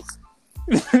knew.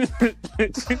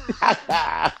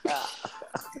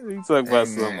 He talking about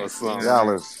Hey, something man. or something. Y'all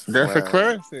is That's a man.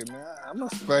 classic, man. I'm a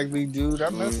Spike Lee dude. I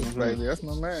mess with Spike Lee. That's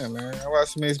my man. I watch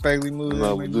so many Spike Lee movies. No,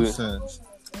 That we make do. no sense.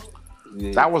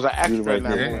 Yeah. That was an Do extra the right in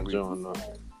that thing. movie. John, no.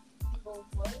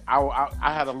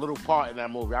 I had a little part in that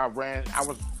movie. I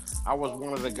was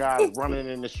one of the guys running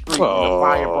in the street when the Oh.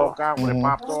 fire broke out when it Mhm.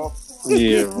 popped off.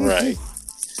 Yeah, right.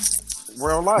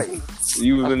 Real life.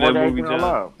 You was in That's that what movie, I John?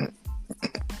 love.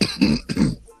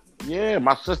 Yeah,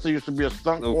 my sister used to be a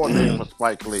stunt Okay. coordinator for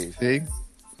Spike Lee. See?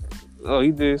 Oh, he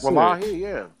did. Well, too. out here,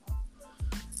 yeah.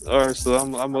 All right, so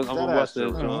I'm gonna watch that,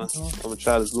 Deadass. John. I'm gonna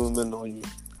try to zoom in on you.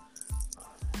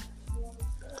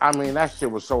 I mean, that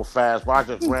shit was so fast. But I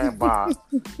just ran by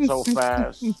so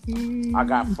fast. I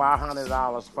got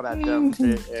 $500 for that dumb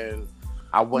shit, and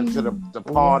I went to the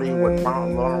party with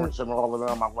Martin Lawrence and all of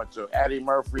them. I went to Eddie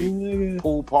Murphy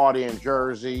pool party in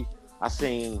Jersey. I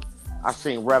seen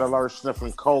Red Alert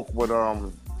sniffing coke with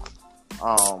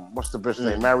what's the bitch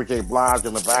name? Mary J. Blige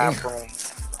in the bathroom.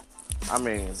 I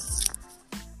mean,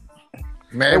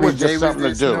 Mary was J. just something to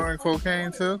was do. snorting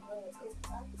cocaine too?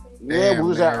 yeah, Damn, we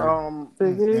was Mary.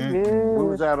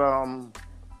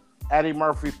 at Eddie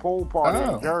Murphy pool party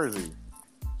Oh. in Jersey.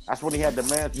 That's when he had the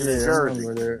mansion in Yeah, I Jersey.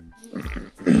 remember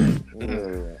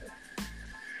Yeah.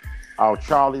 Oh,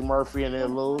 Charlie Murphy and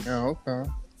then Lou. that. Oh, okay.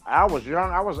 I was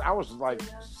young. I was like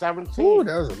 17. Ooh,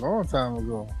 that was a long time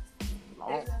ago.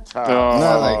 Long time. Oh,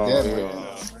 Not like that,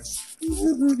 yeah.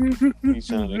 He's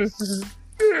trying to.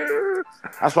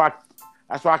 That's why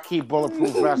I keep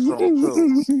bulletproof vests on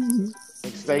too.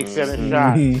 Stay sending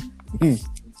shots.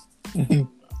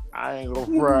 I ain't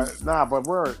gonna front. Nah, but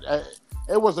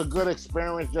it was a good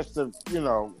experience just to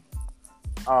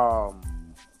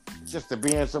just to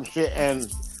be in some shit.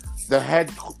 And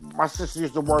my sister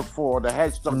used to work for the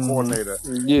head stunt coordinator.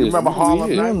 Yeah, You remember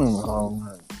Harlem I Nights? remember Harlem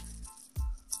Nights.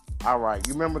 All right,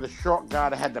 you remember the short guy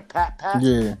that had the pat?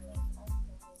 Yeah.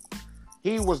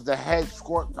 He was the head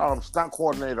stunt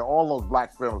coordinator all those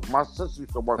black films. My sister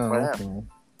used to work Oh, for him. okay.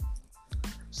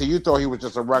 See, you thought he was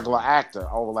just a regular actor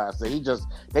over last day.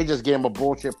 They just gave him a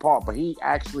bullshit part, but he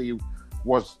actually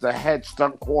was the head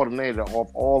stunt coordinator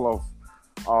of all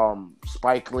of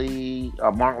Spike Lee,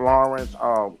 Mark Lawrence,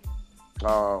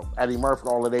 Eddie Murphy,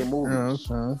 all of their movies.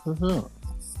 Oh, okay.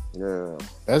 Yeah,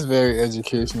 That's very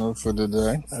educational for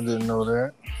today. I didn't know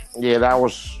that. yeah, that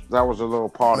was a little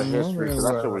part of history because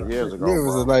that shit was years ago. Yeah, it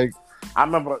was bro. like I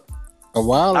remember. a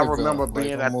while I ago. remember like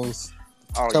being at almost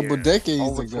Oh, a couple yeah. decades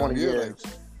Over ago. 20 Yeah, years.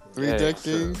 like 3 Yeah,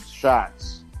 decades.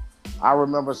 Shots. I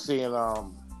remember seeing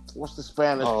what's the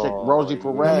Spanish chick, Oh, Rosie yeah.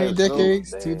 How Perez. many dude.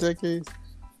 decades? man. 2 decades?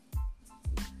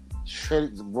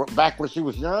 Back when she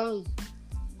was young,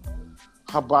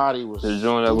 her body was. The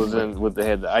joint that was stupid. in with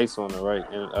the ice on it, right?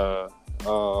 And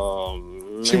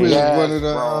She was Yes, one of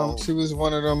the bro. she was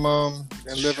one of them in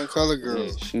Living Color yeah,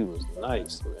 girls. she was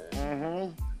nice,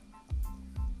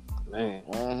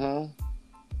 man.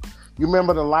 You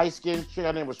remember the light skinned chick?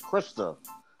 Her name was Krista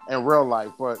in real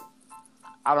life, but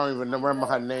I don't even remember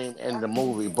her name in the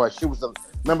movie. But she was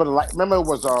remember it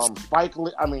was Spike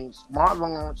Lee. I mean, Martin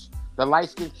Lawrence, the light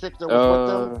skinned chick that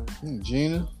was with them.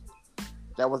 Gina?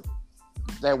 That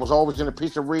was always in the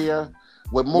pizzeria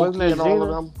with Wasn't Mookie that and all Gina? of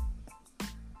them.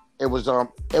 It was the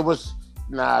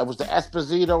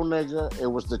Esposito nigga. It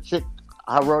was the chick.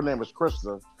 Her real name was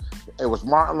Krista. It was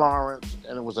Martin Lawrence,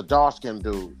 and it was a dark skinned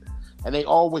dude. And they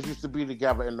always used to be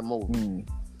together in the movie.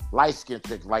 light skinned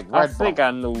chick like I Red think Bone.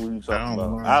 I know who you talking I don't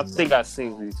about. know. I think I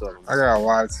seen who you talking I about. gotta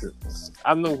watch it.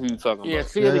 I know who you talking Yeah,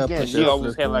 about. see it Yeah, again. put She that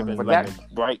always flick had like a on. But like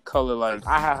a bright color, like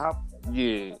I had her.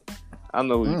 yeah. I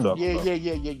know who you talking about.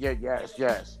 Yeah.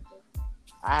 Yes.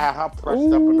 I had her pressed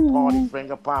up in the party,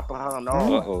 finger popping her and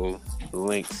all.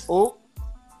 Links. Oh,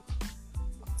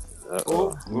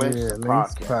 Uh-oh. Links Yeah, the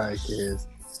Links podcast. podcast.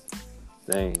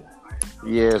 Dang.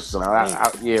 Yeah,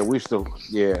 so we still,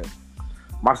 yeah.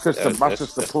 My sister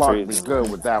That's plugged crazy, me good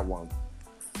man. with that one.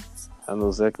 I know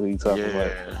exactly what you talking about.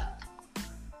 Yeah.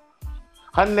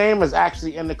 Her name is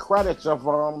actually in the credits of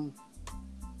Do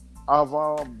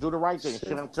the Right Thing,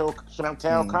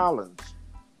 Chantel Collins.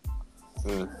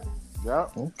 Mm.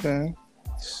 Yep. Okay.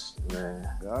 Man,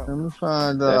 Yep. Let me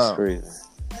find that's out. crazy.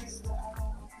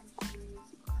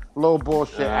 Little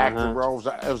bullshit acting Uh-huh. role.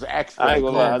 It was an extra. I ain't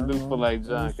gonna lie, I Yeah. do feel like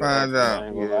John. Let me find out. I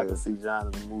ain't gonna lie, I can see John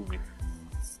in the movie.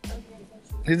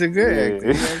 He's a good Yeah.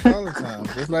 actor. He acts all the time.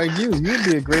 Just like you. You'd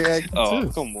be a great actor Oh, too.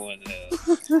 come on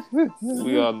now.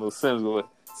 We all know Sims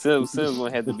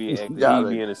gonna have to be an actor. He'd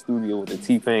be in the studio with the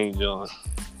T-Pain John.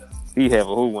 He'd have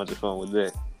a whole bunch of fun with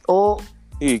that. Oh,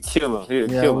 He'd kill him.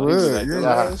 He'd Yeah, kill him. He'd be would. like, Yeah.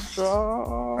 "Last straw."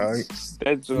 Oh,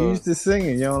 That you John. used to sing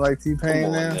it. You don't like Come T-Pain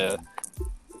on now? now.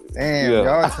 Damn, Yeah.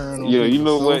 y'all turn on Yo, you people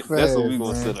know so what? Fast, That's what we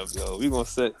gonna man. set up, yo. We gonna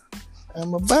set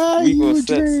I'ma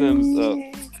set Sims up.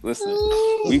 Listen,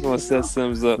 we gonna set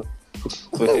Sims up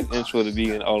for his intro to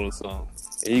be in all the songs.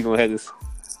 And he gonna have this.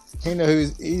 He know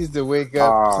he used to wake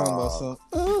up talking about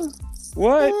something.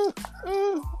 What?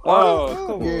 Oh,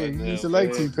 come Yeah, on. you now, used to like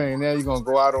man. T-Pain. Now you gonna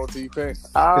go out on T-Pain. Because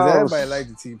oh, everybody liked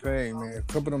the T-Pain, man. A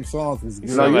couple of them songs was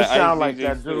good. No, you like sound Ice like DJ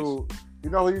that Fish. dude. You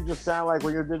know who you just sound like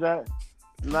when you did that?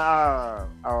 Nah,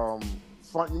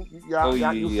 fun, you Oh,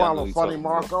 yeah, you yeah, I know follow you Funny talking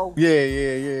about. Marco?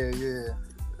 Yeah.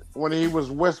 When he was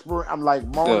whispering, I'm like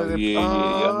moaning. Oh,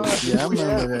 yeah, Yeah, I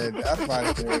remember that. I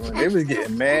watched that when they was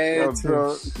getting mad Yo, too.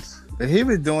 dude, But he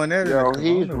was doing that Yo, at the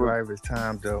he's coronavirus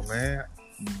time though, man.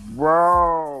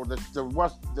 bro,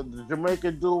 the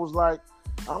Jamaican dude was like,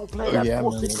 I don't play that I remember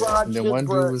pussy that. cry And then shit, one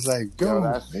bro. dude was like, Yo, "Go,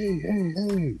 that's-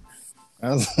 hey." I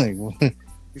was like,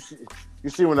 You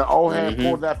see when the old hand Mhm.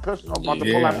 pulled that pistol, about to pull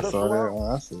 "Yeah, that I pistol saw that out?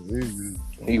 one." I said, "Jesus."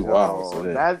 He wild. Yo,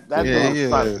 For that. that Yeah, dude he is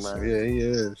funny, is. man. Yeah, he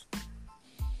is.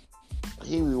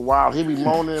 He be wild. He be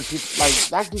moaning and people like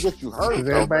that can get you hurt. Because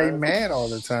Though, everybody man. mad all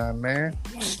the time, man.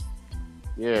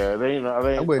 Yeah, they ain't I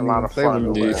a wouldn't lot even of play with fun.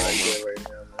 nobody man. like that right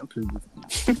now, man.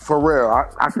 People- For real,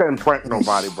 I couldn't prank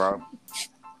nobody, bro.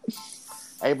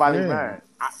 Everybody Yeah. mad.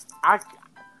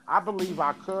 I believe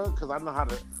I could because I know how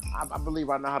to. I believe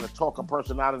I know how to talk a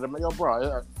person out of them. Yo,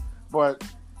 bro. But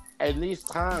at these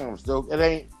times, though, it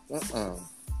ain't.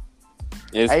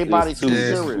 Everybody's too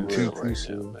serious. real Too right now,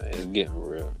 serious. man. It's getting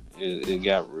real. It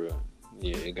got real.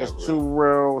 Yeah, it got It's real. too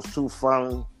real. It's too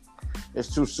funny.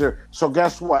 It's too serious. So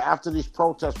guess what? After these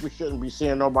protests, we shouldn't be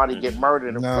seeing nobody get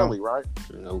murdered in No. Philly, right?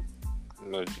 Nope.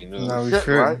 No, you know. No, we Shit,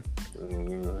 shouldn't. right?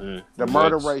 Mm-hmm. The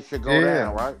murder rate should go Yeah.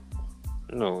 down, right?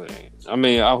 No, it ain't. I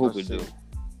mean, I hope Let's it do. see.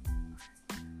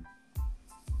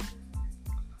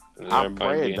 And I everybody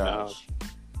pray it getting does.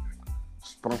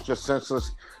 out. Bunch of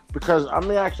senseless. Because I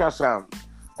mean, actually, I sound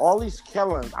all these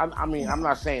killings. I mean, I'm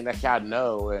not saying that y'all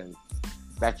know and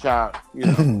that y'all,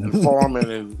 informing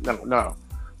and no.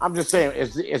 I'm just saying,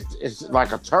 it's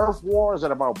like a turf war. Is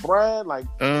it about bread? Like,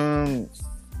 I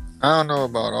don't know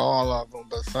about all of them,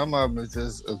 but some of them is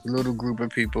just a little group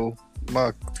of people,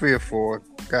 about 3 or 4,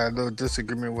 got a little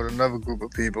disagreement with another group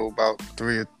of people, about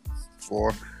 3 or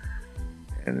 4,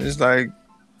 and it's like,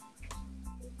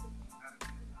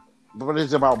 but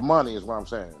it's about money, is what I'm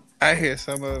saying. I hear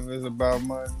some of it is about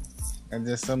money, and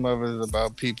then some of it is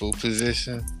about people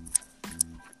position.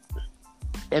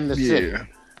 In the city.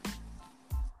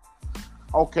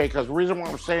 Okay, because the reason why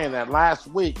I'm saying that last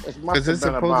week it must Because have it's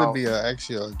been supposed about to be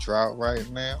actually a drought right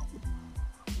now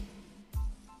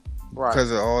right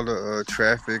because of all the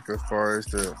traffic as far as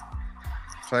the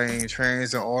planes,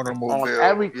 trains, and automobiles. on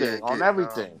everything, Yeah, on getting,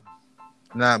 everything.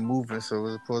 not moving. So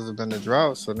it's supposed to have been a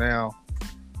drought. So now,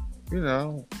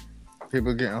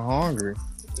 people getting hungry.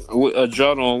 A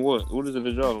drought on what? What is it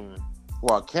a drought on?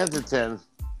 Well, Kensington,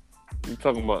 You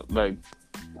talking about like?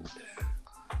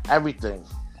 everything.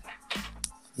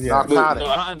 Yeah, But, Narcotics.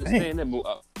 no, I understand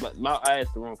that, but I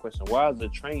asked the wrong question. Why is the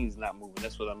trains not moving?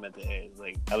 That's what I meant to ask.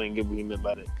 Like, I didn't get what he meant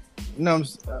by that. no,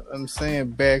 I'm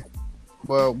saying back.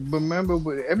 Well,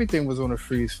 remember, everything was on a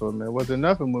freeze for a minute. Wasn't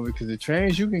nothing moving because the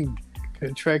trains you can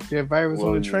contract that virus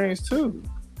on the Yeah. trains too.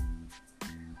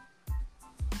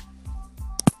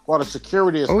 Well, the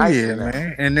security is Oh yeah, heightened now.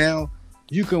 man. And now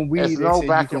you can weed. There's They no say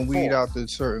back you and can weed forth. out the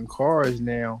certain cars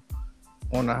now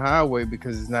on the highway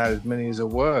because it's not as many as it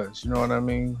was. You know what I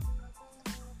mean?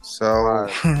 So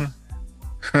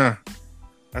Right.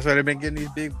 that's why they've been getting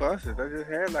these big buses. I just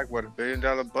had like $1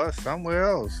 billion bus somewhere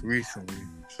else recently.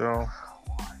 So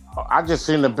I just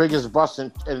seen the biggest bus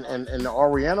in the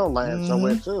Oriental land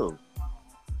somewhere too.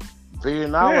 $1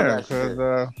 billion that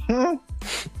shit.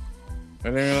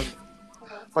 And then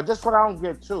But this what I don't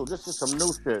get too. This is some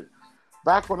new shit.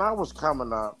 Back when I was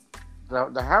coming up,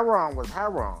 the heroin was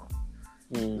heroin.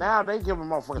 Now they give them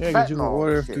motherfuckers yeah, 'cause you can fentanyl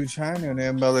order and it shit. through China and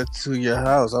they'll mail it to your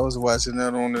house. I was watching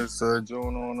that on this joint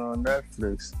on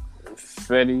Netflix.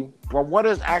 Fetty. Well, what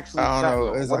is actually I don't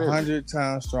know. fentanyl? It's What is it? 100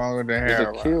 times stronger than It'll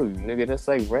heroin. kill you, nigga. That's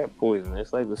like rat poison.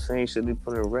 It's like the same shit they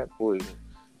put in rat poison.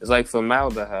 It's like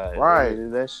formaldehyde. Right.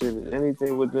 Man. That shit,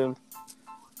 anything with them,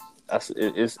 it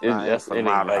ain't like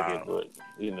formaldehyde. it, but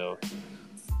you know.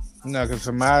 No, because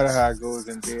formaldehyde goes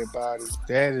in dead bodies.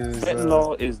 That is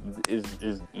Fentanyl is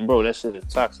bro, that shit is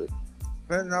toxic.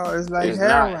 fentanyl is like It's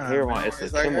heroin. not heroin, man. it's a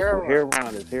like chemical.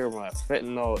 Heroin is heroin.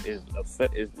 Fentanyl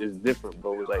is different,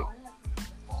 bro. It's like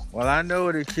Well, I know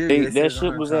what it kills. that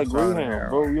shit was at Greyhound,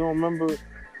 bro. You don't remember?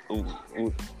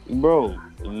 Bro,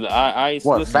 I ain't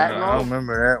What, listen, fentanyl? I don't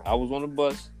remember that. I was on the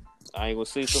bus. I ain't gonna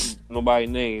say nobody's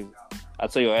name. I'll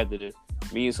tell you after this.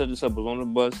 Me and such and such was on the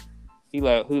bus. He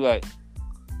like,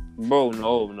 bro,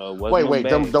 no. Wait,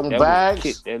 them that was a bags?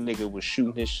 kit. That nigga was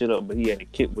shooting his shit up, but he had a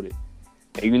kit with it.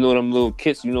 And you know them little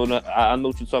kits, you know that I know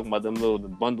what you're talking about, the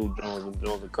bundle Jones, them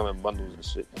Jones that come in bundles and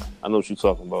shit. I know what you're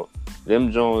talking about.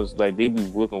 Them Jones, like they be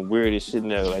looking weird as shit in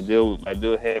there. Like they'll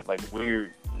have like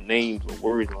weird names or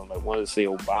words on, like one to say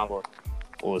Obama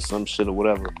or some shit or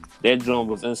whatever. That Jones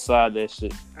was inside that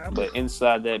shit. But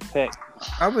inside that pack,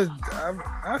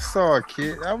 I saw a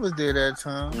kid. I was there that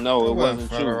time. no, it wasn't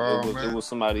you. federal, It was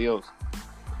somebody else.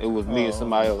 It was me and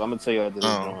somebody else. I'm gonna tell you after this,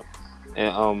 John.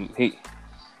 And he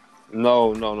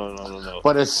No.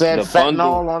 But it said The fentanyl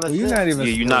bundle. on the You're shit. not even.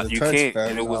 Yeah, you supposed to touch can't. that,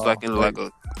 And it was no. like in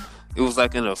it was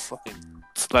like in a fucking,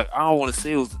 like I don't want to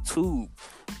say it was a tube.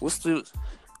 What's the?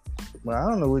 Well, I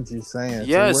don't know what you're saying.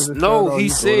 Yes, so was it no. fentanyl? He You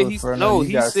said thought it he was fentanyl, no. you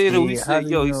He got said it. He scared. How said do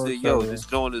yo. you He know said it's yo. fentanyl? This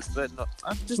joint is fentanyl.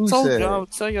 I just Who told said you. it? I'll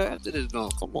tell you after this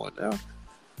joint. Come on now.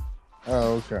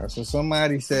 Oh, okay. So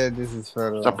somebody said this is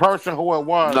fentanyl. The person who it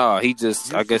was. No, he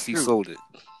just. I used guess to he shoot. sold it.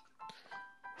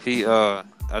 He I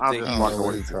think just he fucking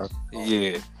sold with it. you.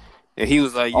 Yeah. And he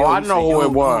was like, yo, I he know said, who yo,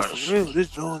 it was. For real, this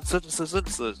joint, such and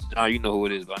such. Nah, you know who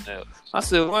it is by now. I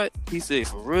said, what? He said,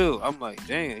 for real? I'm like,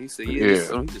 damn. He said, yeah.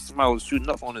 Somebody was shooting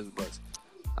up on his bus.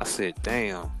 I said,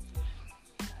 damn.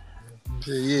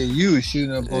 Yeah, you was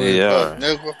shooting up on Yeah.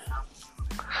 his butt, nigga.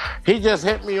 He just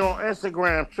hit me on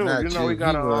Instagram too. Not you know you, he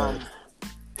got he a was.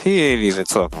 He ain't even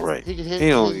talking right. he He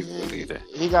don't even believe that.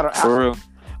 He got a For real?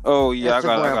 Oh, yeah, I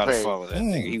Instagram gotta page. follow that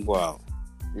nigga. He wild.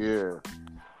 Yeah.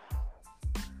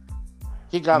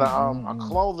 He got a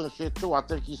clothing shit too. I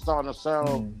think he's starting to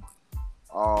sell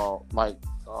like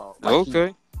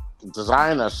Okay.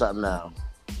 designer or something now.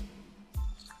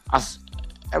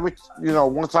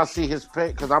 Once I see his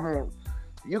page, because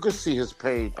you can see his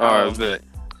page. All right, bet.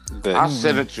 I'll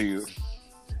send it to you.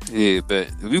 Yeah,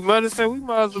 bet. We might as well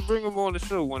bring him on the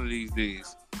show one of these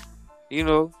days. You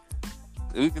know,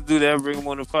 we can do that. Bring him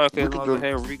on the podcast. Also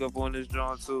have Reek up on this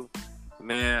John too.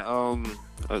 Man,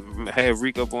 have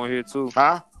Reek up on here too.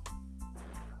 Huh?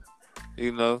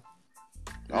 You know,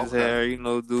 just Okay.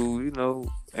 have,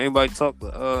 anybody talk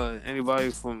to anybody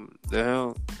from the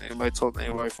helm? Anybody talk to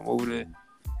anybody from over there?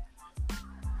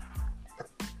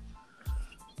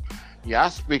 Yeah, I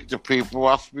speak to people.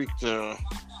 I spoke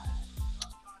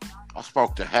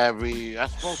to Heavy. I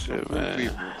spoke to a few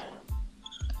people.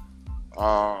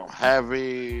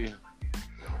 Heavy,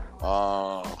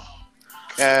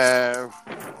 Kev.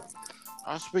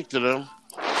 I speak to them.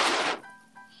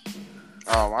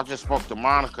 I just spoke to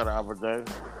Monica the other day.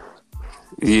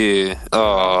 Yeah.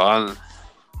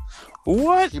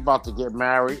 What? She about to get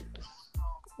married.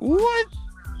 What?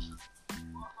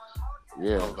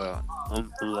 Yeah.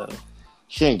 I'm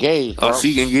She engaged. Oh, bro.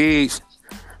 she engaged.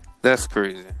 That's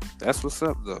crazy. That's what's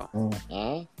up, though.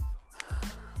 Mhm.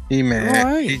 He mad.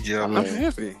 Right. He I'm jealous.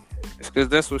 happy. It's because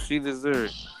that's what she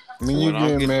deserves. When you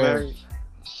get married,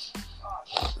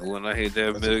 when I hit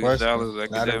that That's a $1 million, question. I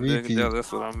get Not a that $1 million. repeat.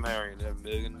 That's what I'm marrying. That $1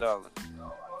 million.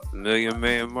 Million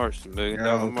Man March. $1 million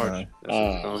Yeah, okay. March. That's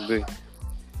what it's gonna be.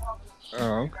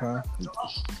 oh, okay.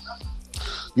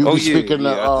 You Oh be yeah, speaking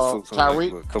yeah. I to just spoke to him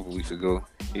Tyreek? like, a couple weeks ago.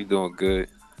 He doing good,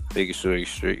 making sure he's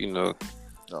straight. You know.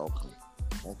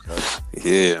 Okay.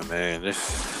 Yeah, man. This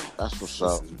That's what's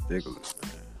up. is ridiculous,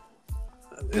 man.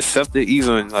 Except they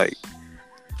even like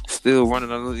still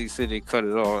running. I know they said they cut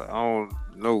it off. I don't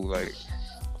know. Like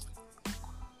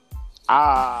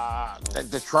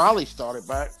The trolley started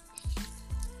back.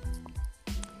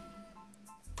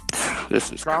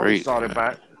 This is Trolley crazy. started Man.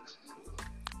 back.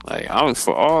 Like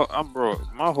bro.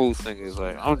 My whole thing is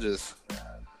like I'm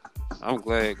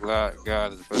glad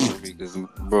God is blessing me because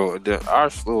bro, our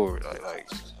story like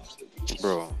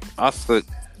bro, I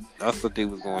thought they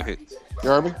was gonna hit. You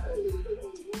heard me?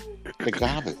 The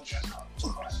garbage.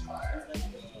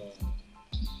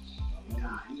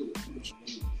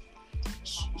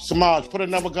 Samaj, put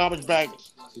another garbage bag.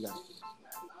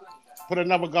 Put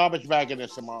another garbage bag in there,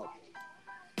 Samaj.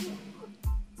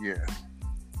 Yeah.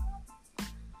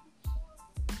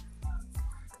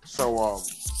 So,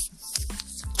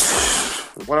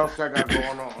 what else I got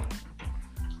going on?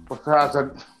 Besides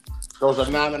those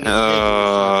anonymous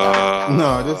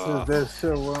No, this is that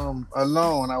show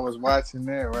Alone. I was watching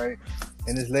that, right?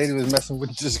 And this lady was messing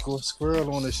with this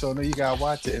squirrel on the show. No, you gotta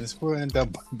watch it. And the squirrel ended up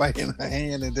biting her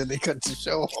hand, and then they cut the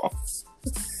show off.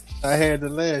 I had to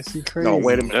laugh. She crazy. No,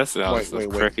 wait a minute. That sounds wait.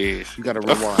 cracky. You gotta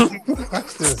rewind.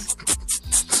 Watch this.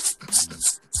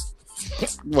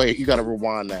 Wait, you gotta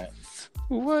rewind that.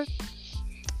 What?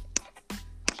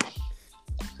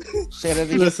 Say that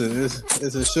again. Listen,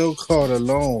 it's a show called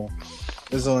Alone.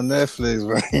 It's on Netflix,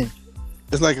 right?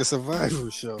 It's like a survival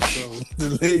show. So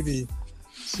the lady,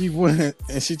 she went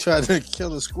and she tried to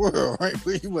kill a squirrel, right?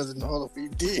 But he wasn't all of he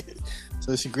did.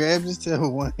 So she grabbed his tail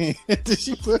with one hand, and then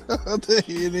she put her other hand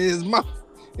in his mouth.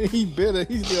 And he bit her.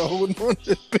 He's still holding on to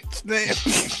the bitch now.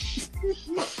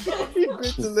 He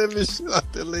bit the living shit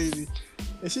out the lady.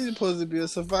 And she's supposed to be a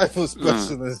survival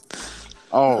specialist.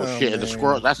 Oh shit! Man. The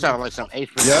squirrel. That sounded like some H.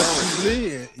 Yep, she's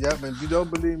bleeding. Yep, and if you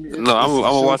don't believe me, No, I'm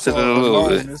gonna watch it in a little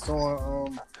bit. It's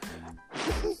on.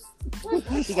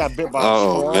 She got bit by a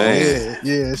Oh squirrel. man,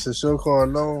 Yeah, it's a show called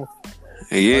Alone.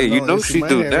 yeah, you Alone. know And she might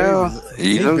do have now. rabies. You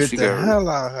He know bit she the got. hell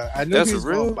out of her. I knew That's he was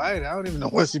real? gonna bite. I don't even know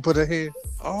what she put her head.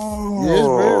 Oh, Yeah, it's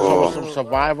real. So some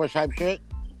survivor type shit.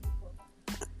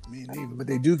 Me neither, but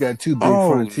they do got two big Oh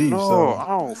front teeth. no, So I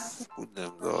don't fuck with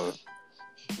them, dog.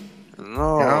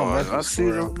 No, yeah, I don't mess with I see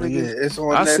them squirrel, but niggas. yeah, it's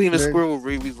on I seen a Netflix. squirrel with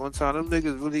rabies one time. Them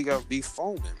niggas really got be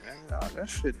foaming, man. Nah, that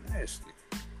shit nasty.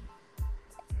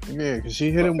 Yeah, because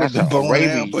she hit him with That's the a bone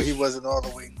rabies. down, but he wasn't all the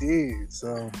way dead.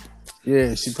 So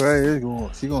yeah, she probably is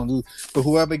going. She gonna lose. But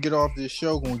whoever get off this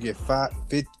show gonna get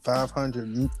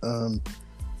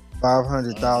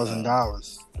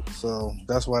 $500,000. So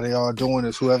that's why they all doing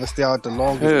this. Whoever stay out the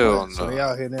longest. Hell So no. they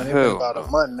out here now. They Hell been about no.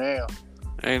 a month now.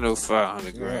 Ain't no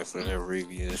 500 grand for that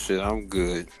rabies and shit. I'm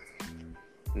good.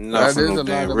 That Not for is no a lot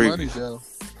damn of money, rabies. though.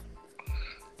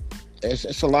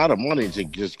 It's a lot of money to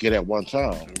just get at one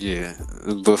time. Yeah,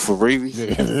 but for rabies,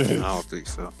 Yeah. I don't think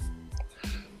so.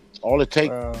 All it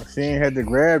takes. She ain't had to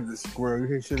grab the squirrel.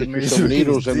 He should Get have you made some sure he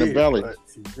needles was in the dead, belly. but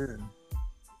she didn't.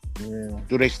 Yeah.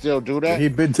 Do they still do that? He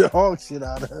bit the dog shit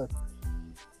out of her.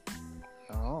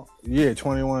 Oh, yeah,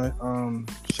 21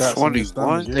 shots in your 21?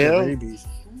 stomach. Yeah, Yeah. rabies.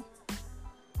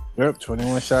 Yep,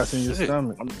 21 shots in your Shit.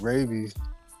 stomach. Rabies.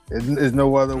 There's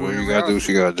no other way What you around gotta do, it. what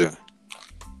you gotta do.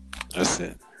 That's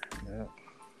it. Yeah.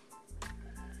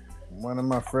 One of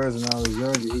my friends when I was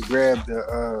younger, he grabbed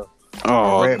the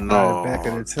Oh rat by no! the back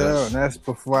of the tail, and that's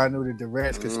before I knew that the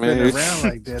rats could spin Man. around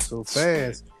like that so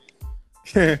fast.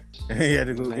 And he had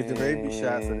to go get the baby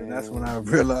shots, and then that's when I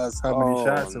realized how many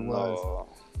shots it was.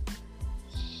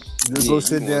 Just go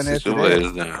sit down after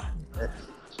that. Down.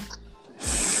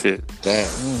 Shit. Damn.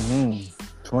 Mm-hmm.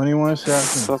 21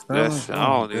 shots. In Fuck the that stomach. shit. I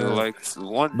don't even God. like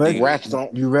one But needle. Rats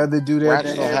don't. You rather do that Rats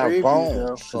than don't have have rabies, bones,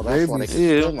 though. so that's why they Rabies. can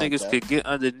Yeah, them spin like niggas that. could get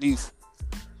underneath.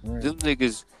 Right. Them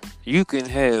niggas, you can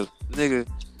have, nigga,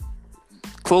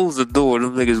 close the door.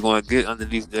 Them niggas gonna get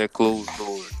underneath that closed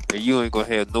door. And you ain't gonna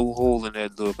have no hole in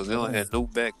that door because they don't have no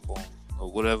backbone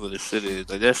or whatever the shit is.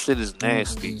 Like, that shit is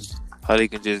nasty. How they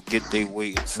can just get their way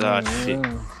inside shit.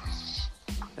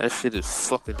 That shit is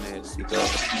fucking nasty, dog.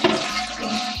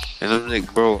 And them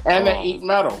niggas, bro. And they eat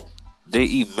metal. They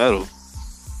eat metal.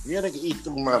 Yeah, they can eat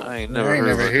through metal. I ain't I never ain't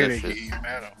heard never about heard that they shit. could eat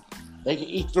metal. They can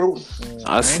eat through.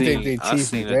 I think they seen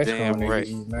teeth a is that damn strong they rat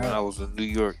can eat when metal. I was in New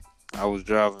York. I was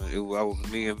driving. I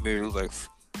was me and Mary. It was like,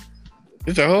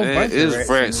 There's a whole Man, bunch it's of rats,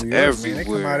 rats in New York, man. They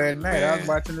come everywhere, out at night. I was man.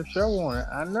 watching the show on it.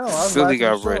 I know. I was Philly watching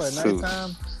got the show rats, at too.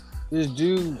 nighttime. This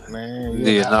dude, man.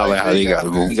 yeah, not like how they got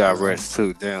rats. We got rats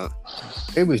too. Down.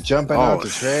 They was jumping Oh, out the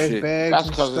trash shit. bags That's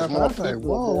and because there's stuff. I more was like, people,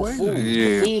 whoa, more wait a food minute.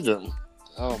 Yeah. to feed them.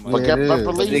 Oh my But Yeah, get it but is.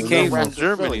 believe They me, came no from rats in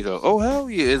Germany Philly. though. Oh hell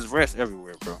yeah, it's rats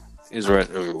everywhere, bro. It's rats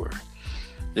everywhere.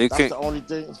 They That's came the only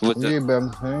thing. with the Yeah, but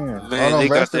I'm saying. man. All They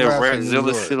them got that restaurants in New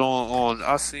Ratzilla York. shit on.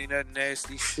 I seen that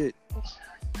nasty shit.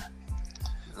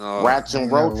 Rats and I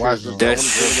never roaches watched is them. the That only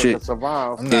thing that shit- can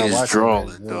survive. I'm It not is watching drawing,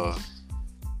 that, dog.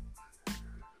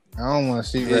 I don't want to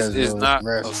see It's not a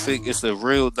wrestling. fake. It's a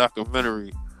real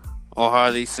documentary on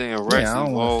how they saying rats Yeah, I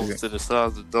don't wanna see evolved it. to the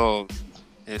size of dogs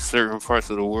in certain parts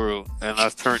of the world, and I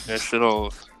turned that shit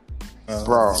off.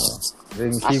 Bro, They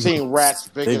can I keep seen them. rats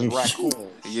big They as can- raccoons.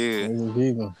 Yeah, They can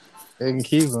keep them. They can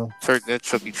keep them. turned that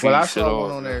Chuck E. Cheese Well, I shit saw off.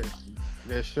 one on man.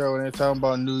 that show, and they're talking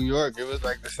about New York. It was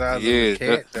like the size Yeah, of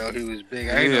a cat, though. He was big.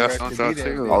 I ain't yeah, know that's rat what could I'm be trying to that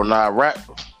tell big. you. Oh, nah, rat.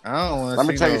 I don't want Let to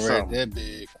me see tell no you rat something. that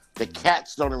big. The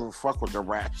cats don't even fuck with the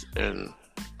rats in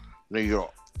New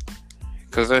York.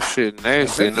 Cause that shit I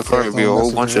nasty, bet and the there'll probably cats be a don't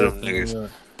whole mess with bunch the of them rats in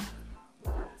niggas.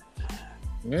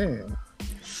 New York. Yeah.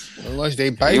 Unless they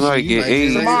bite You you, might you get might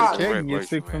AIDS. get Come on. a cat and get Right,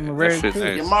 sick man. from the That rat shit too.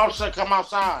 nasty. Your mom said come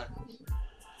outside.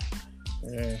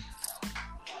 Yeah.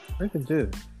 Look at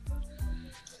this.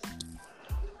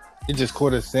 He just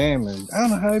caught a salmon. I don't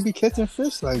know how they be catching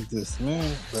fish like this,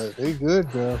 man. But they good,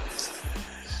 though.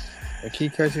 They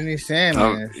keep catching these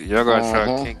salmon. Y'all gotta try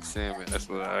Uh-huh. king salmon. That's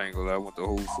what I ain't gonna lie. I went to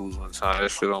Whole Foods one time. That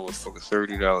shit almost fucking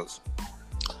 $30.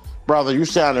 Brother, you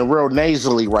sounding real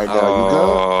nasally right now. You good?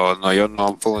 Oh no, y'all know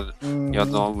I'm pulling. Mhm. Y'all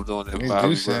know I'm doing It it. do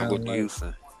Bobby sound Brown with like-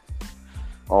 Houston.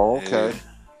 Oh, okay.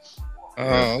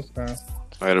 Oh, okay.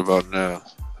 Right about now,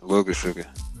 Wilkie sugar,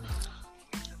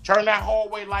 Turn that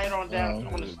hallway light on down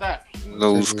on the steps.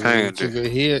 nose Took candy. a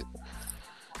hit.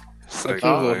 It's like, took a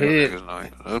oh, hit.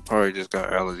 I probably just got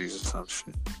allergies or some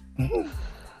shit.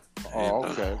 Oh,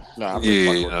 okay. Nah, I'm just Yeah,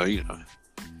 fucking with you know.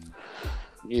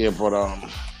 Yeah, but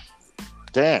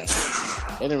damn, it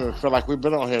didn't even feel like we've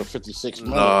been on here 56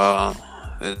 minutes. Nah,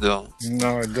 it don't.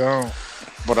 No, I don't.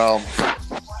 But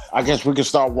I guess we can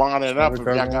start winding up if What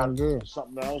y'all I got wanna do.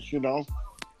 something else, you know.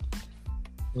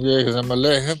 Yeah, because I'm going to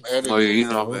let him edit. Oh, yeah, you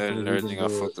it, know I'm so editing hopefully we everything can I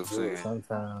do fucked it- up do saying. it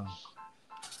sometime.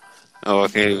 Oh, I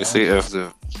can't even see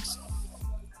after.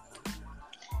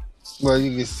 Well,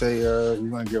 you can say you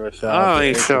want to give a shout out. I to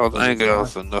ain't Anchor shout. for I ain't the get out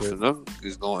for sponsorship. nothing. Them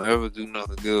is gonna ever do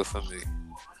nothing good for me.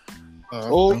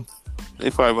 Oh, okay.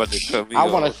 They probably about to cut me I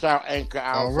want to off. shout Anchor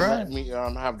out All for right. letting me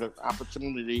have the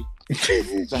opportunity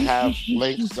to have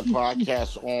links to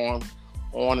podcasts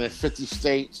on in 50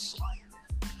 states,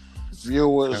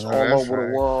 viewers I know all that's over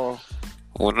right. the world.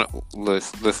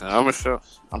 Listen, I'm gonna show.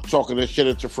 I'm talking this shit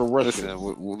into fruition.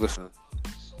 Listen.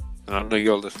 And I know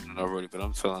y'all listening already, but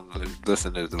I'm telling the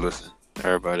listeners to listen.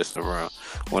 Everybody that's around.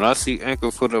 When I see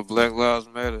Anchor put up Black Lives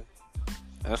Matter,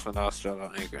 that's when I'll shout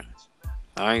out Anchor.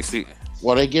 I ain't see.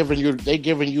 Well, they giving you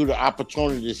the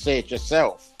opportunity to say it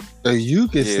yourself. So you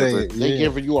can Yeah, say but it. They Yeah.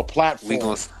 giving you a We platform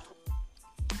gonna.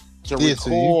 to Yeah, so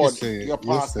you record can say it your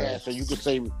yourself. podcast, so you can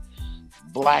say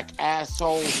black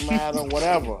assholes matter,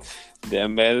 whatever. That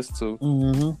matters too.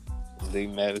 Mm-hmm. They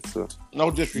matter too. No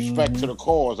disrespect to the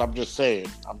cause. I'm just saying.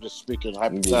 I'm just speaking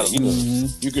hypothetically.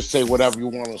 Mm-hmm. You can say whatever you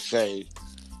want to say,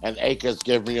 and Acres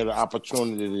giving you the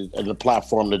opportunity and the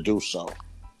platform to do so.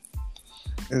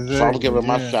 Exactly, So I'm giving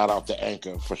my yeah. shout out to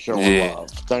Anchor for showing Yeah. love.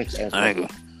 Thanks, Anchor. Anchor.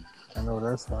 I know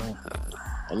that's right.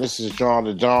 And this is John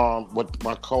the Don with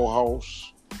my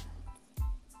co-host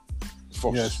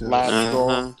for Yes, yes. Last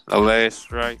Straw, The last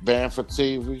strike. Band for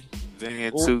TV,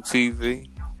 Van 2 TV.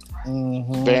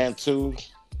 Mm-hmm. Band 2.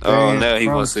 Oh, now he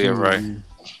gonna say it right.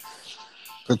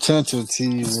 Potential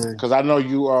TV. Because I know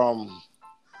you,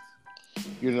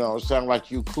 it sounds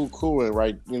like you cuckooing,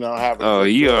 right? Having. Oh,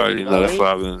 good you time, already know that's right?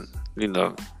 why I've been, you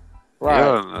know. Right.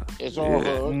 Y'all know. It's all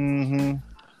Yeah. hood. Mm-hmm.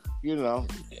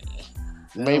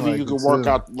 Maybe like you it can work too.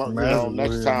 out, Imagine next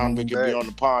we're time we moving can be back. on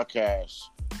the podcast.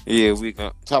 Yeah, we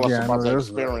can. Tell us Yeah, I about know the that's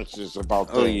right. experiences about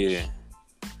Oh, things. yeah.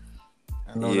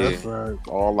 I know Yeah. that's right.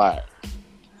 All that.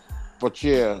 But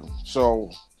yeah, so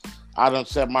I done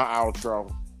said my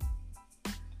outro.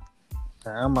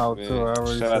 I'm out too. I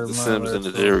already Shout out to said Sims mine. and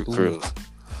the Derrick Crews.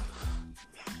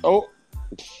 Oh,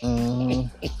 Mm-hmm.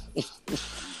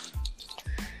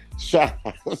 shout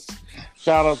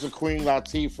out to Queen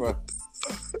Latifah.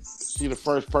 She the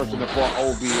first person that brought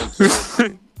OB into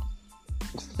it.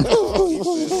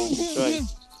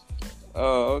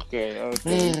 Oh, okay.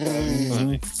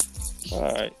 Mm-hmm. All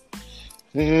right.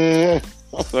 Yeah.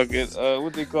 Fucking,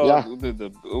 what they call Yeah.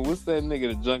 what's that nigga,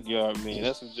 the junkyard man?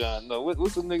 That's what John know.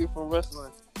 What's the nigga from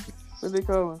wrestling? What they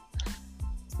call him?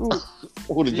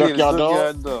 Who, the Junkyard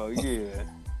Dog? Junkyard Dog, yeah.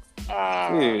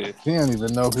 Ah. Yeah. He don't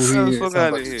even know who Get he the is. fuck Talking outta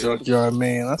about the here. junkyard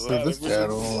man. I said, Right, this what guy you-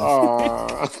 don't.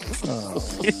 Ah.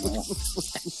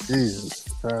 Jesus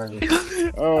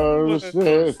Christ. Oh,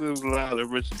 shit. Lionel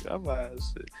Richie. I'm out of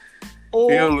shit. Oh.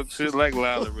 He don't look shit like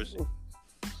Lionel Richie.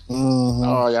 Mm-hmm.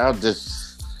 Oh, y'all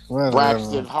just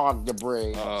Braxton Hog the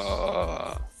Brain.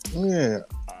 Yeah.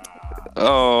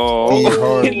 Oh, He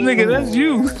hard. nigga, that's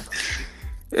you.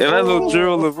 And I know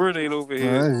Gerald Levert ain't over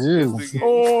here. That's you.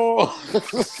 Oh,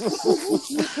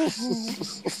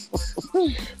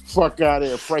 fuck out of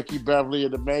here, Frankie Beverly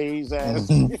and the Maze ass.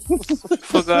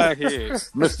 Fuck out here.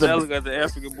 Mr. Now look at the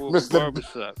African boy Mr. from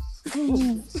Barbershop.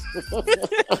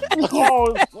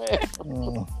 Oh shit!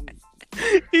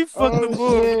 He fucked the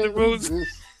bull with the rose.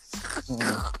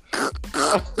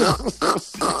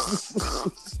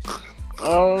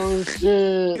 Oh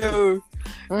shit! Yo,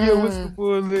 what's the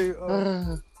boy name?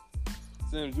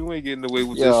 Sims, you ain't getting away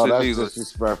with Yo, this shit that's either.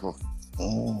 disrespectful.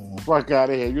 Fuck out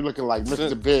of here! You looking like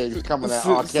Mr. Biggs coming at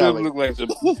R. Sims Kelly. look like the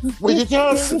Will you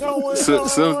tell them going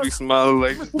Sims be smiling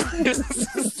like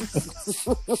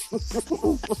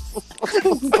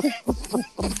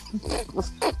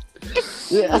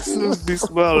Yeah. Sims be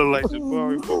smiling like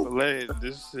Jabari from the land.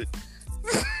 This shit.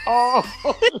 Oh.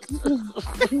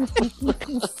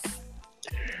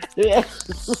 Yeah.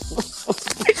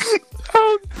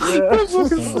 That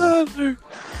fucking sounder.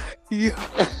 Yo.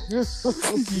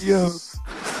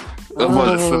 I'm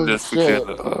about to flip this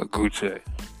together, Gucci.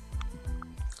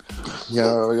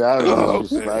 Yo, y'all Oh,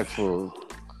 disrespectful.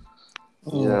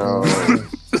 Yo,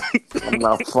 I'm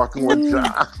not fucking with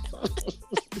y'all.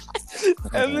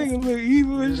 That nigga look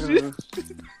evil and shit.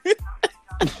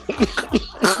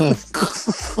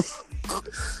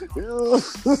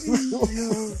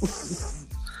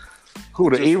 Who,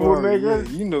 the evil Jafari, nigga?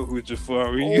 yeah, you know who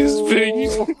Jafari is, man.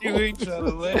 You ain't trying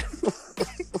to laugh.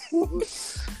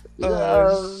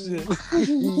 Oh, shit.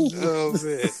 Oh,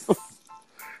 man.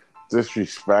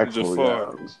 Disrespectful,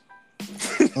 Jafar.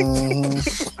 yo.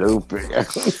 Stupid.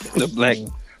 The black.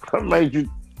 What made you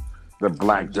the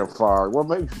black Jafar? What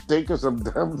made you think of some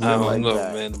dumb shit I don't like know,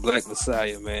 that? man. The Black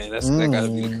Messiah, man. That gotta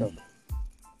be the cover.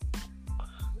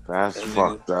 That's That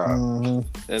fucked up.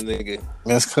 That nigga.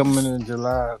 That's coming in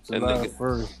July nigga.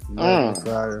 1st.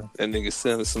 That nigga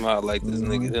Sam smile like this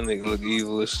nigga. That nigga look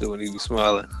evil as shit when he be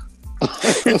smiling.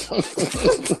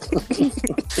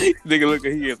 Nigga look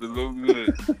at he have to look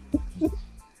good.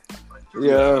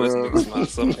 Yeah. This nigga smile.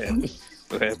 Something happened.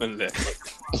 What happened there?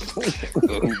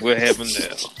 What happened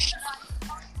there?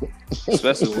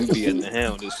 Especially when we be in the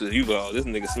hound. This shit. You go, this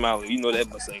nigga smiling. You know that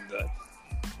bus ain't done.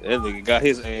 That nigga got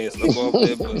his ass up off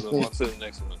that bus and walked to the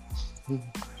next one.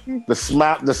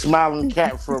 The smiling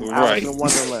cat from Alice in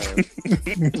Wonderland.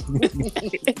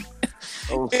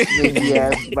 Oh, sneaky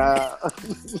ass smile. I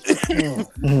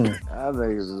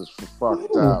think this is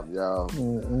fucked up, y'all.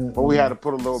 But we had to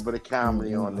put a little bit of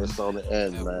comedy on this on the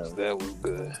end, man. That was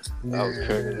good. I was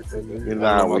cracking it. You know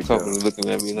how my we company do. looking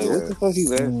at me like, what the fuck he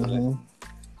laughing at?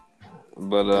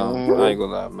 But I ain't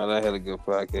gonna lie, man. I had a good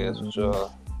podcast with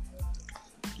y'all.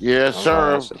 Yes,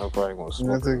 sir. I'm probably gonna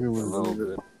smoke think it a was little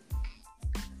good. bit.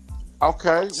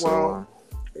 Okay, So,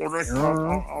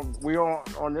 well, we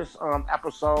on this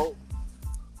episode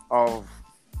of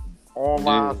All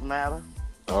Lives Matter.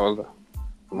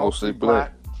 mostly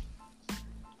black.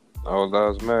 All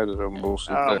lives matter, though,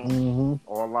 mostly black.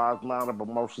 All lives matter, but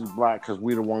mostly black, because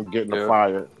we the one getting the Yeah.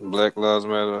 fire. Black lives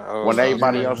matter. When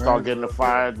everybody else start getting the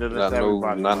fire, then it's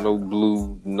everybody. Not no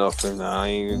blue nothing. I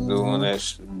ain't doing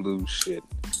that blue shit.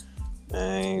 I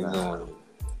ain't doing it.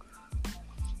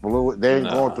 Blue, they ain't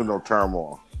going through no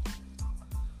turmoil.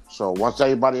 So once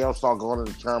everybody else start going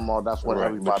into turmoil, that's when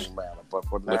everybody matter. But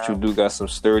for now, But you do got some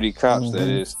sturdy cops that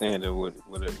is standing with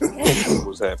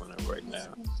what's happening right now.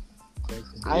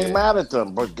 I ain't mad at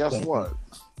them, but guess what?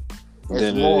 It's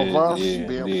Then more it of us is,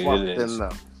 being fucked than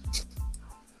them.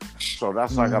 So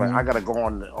that's I gotta go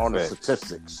on the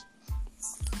statistics,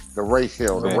 the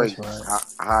ratio, the rate,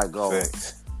 how it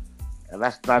goes, and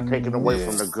that's not taken away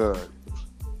from the good.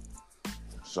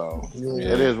 So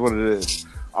it is what it is.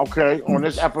 Okay, on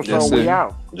this episode we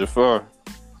out. Jafar.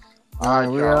 All right,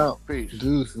 we y'all. out. Peace.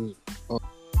 Deuces.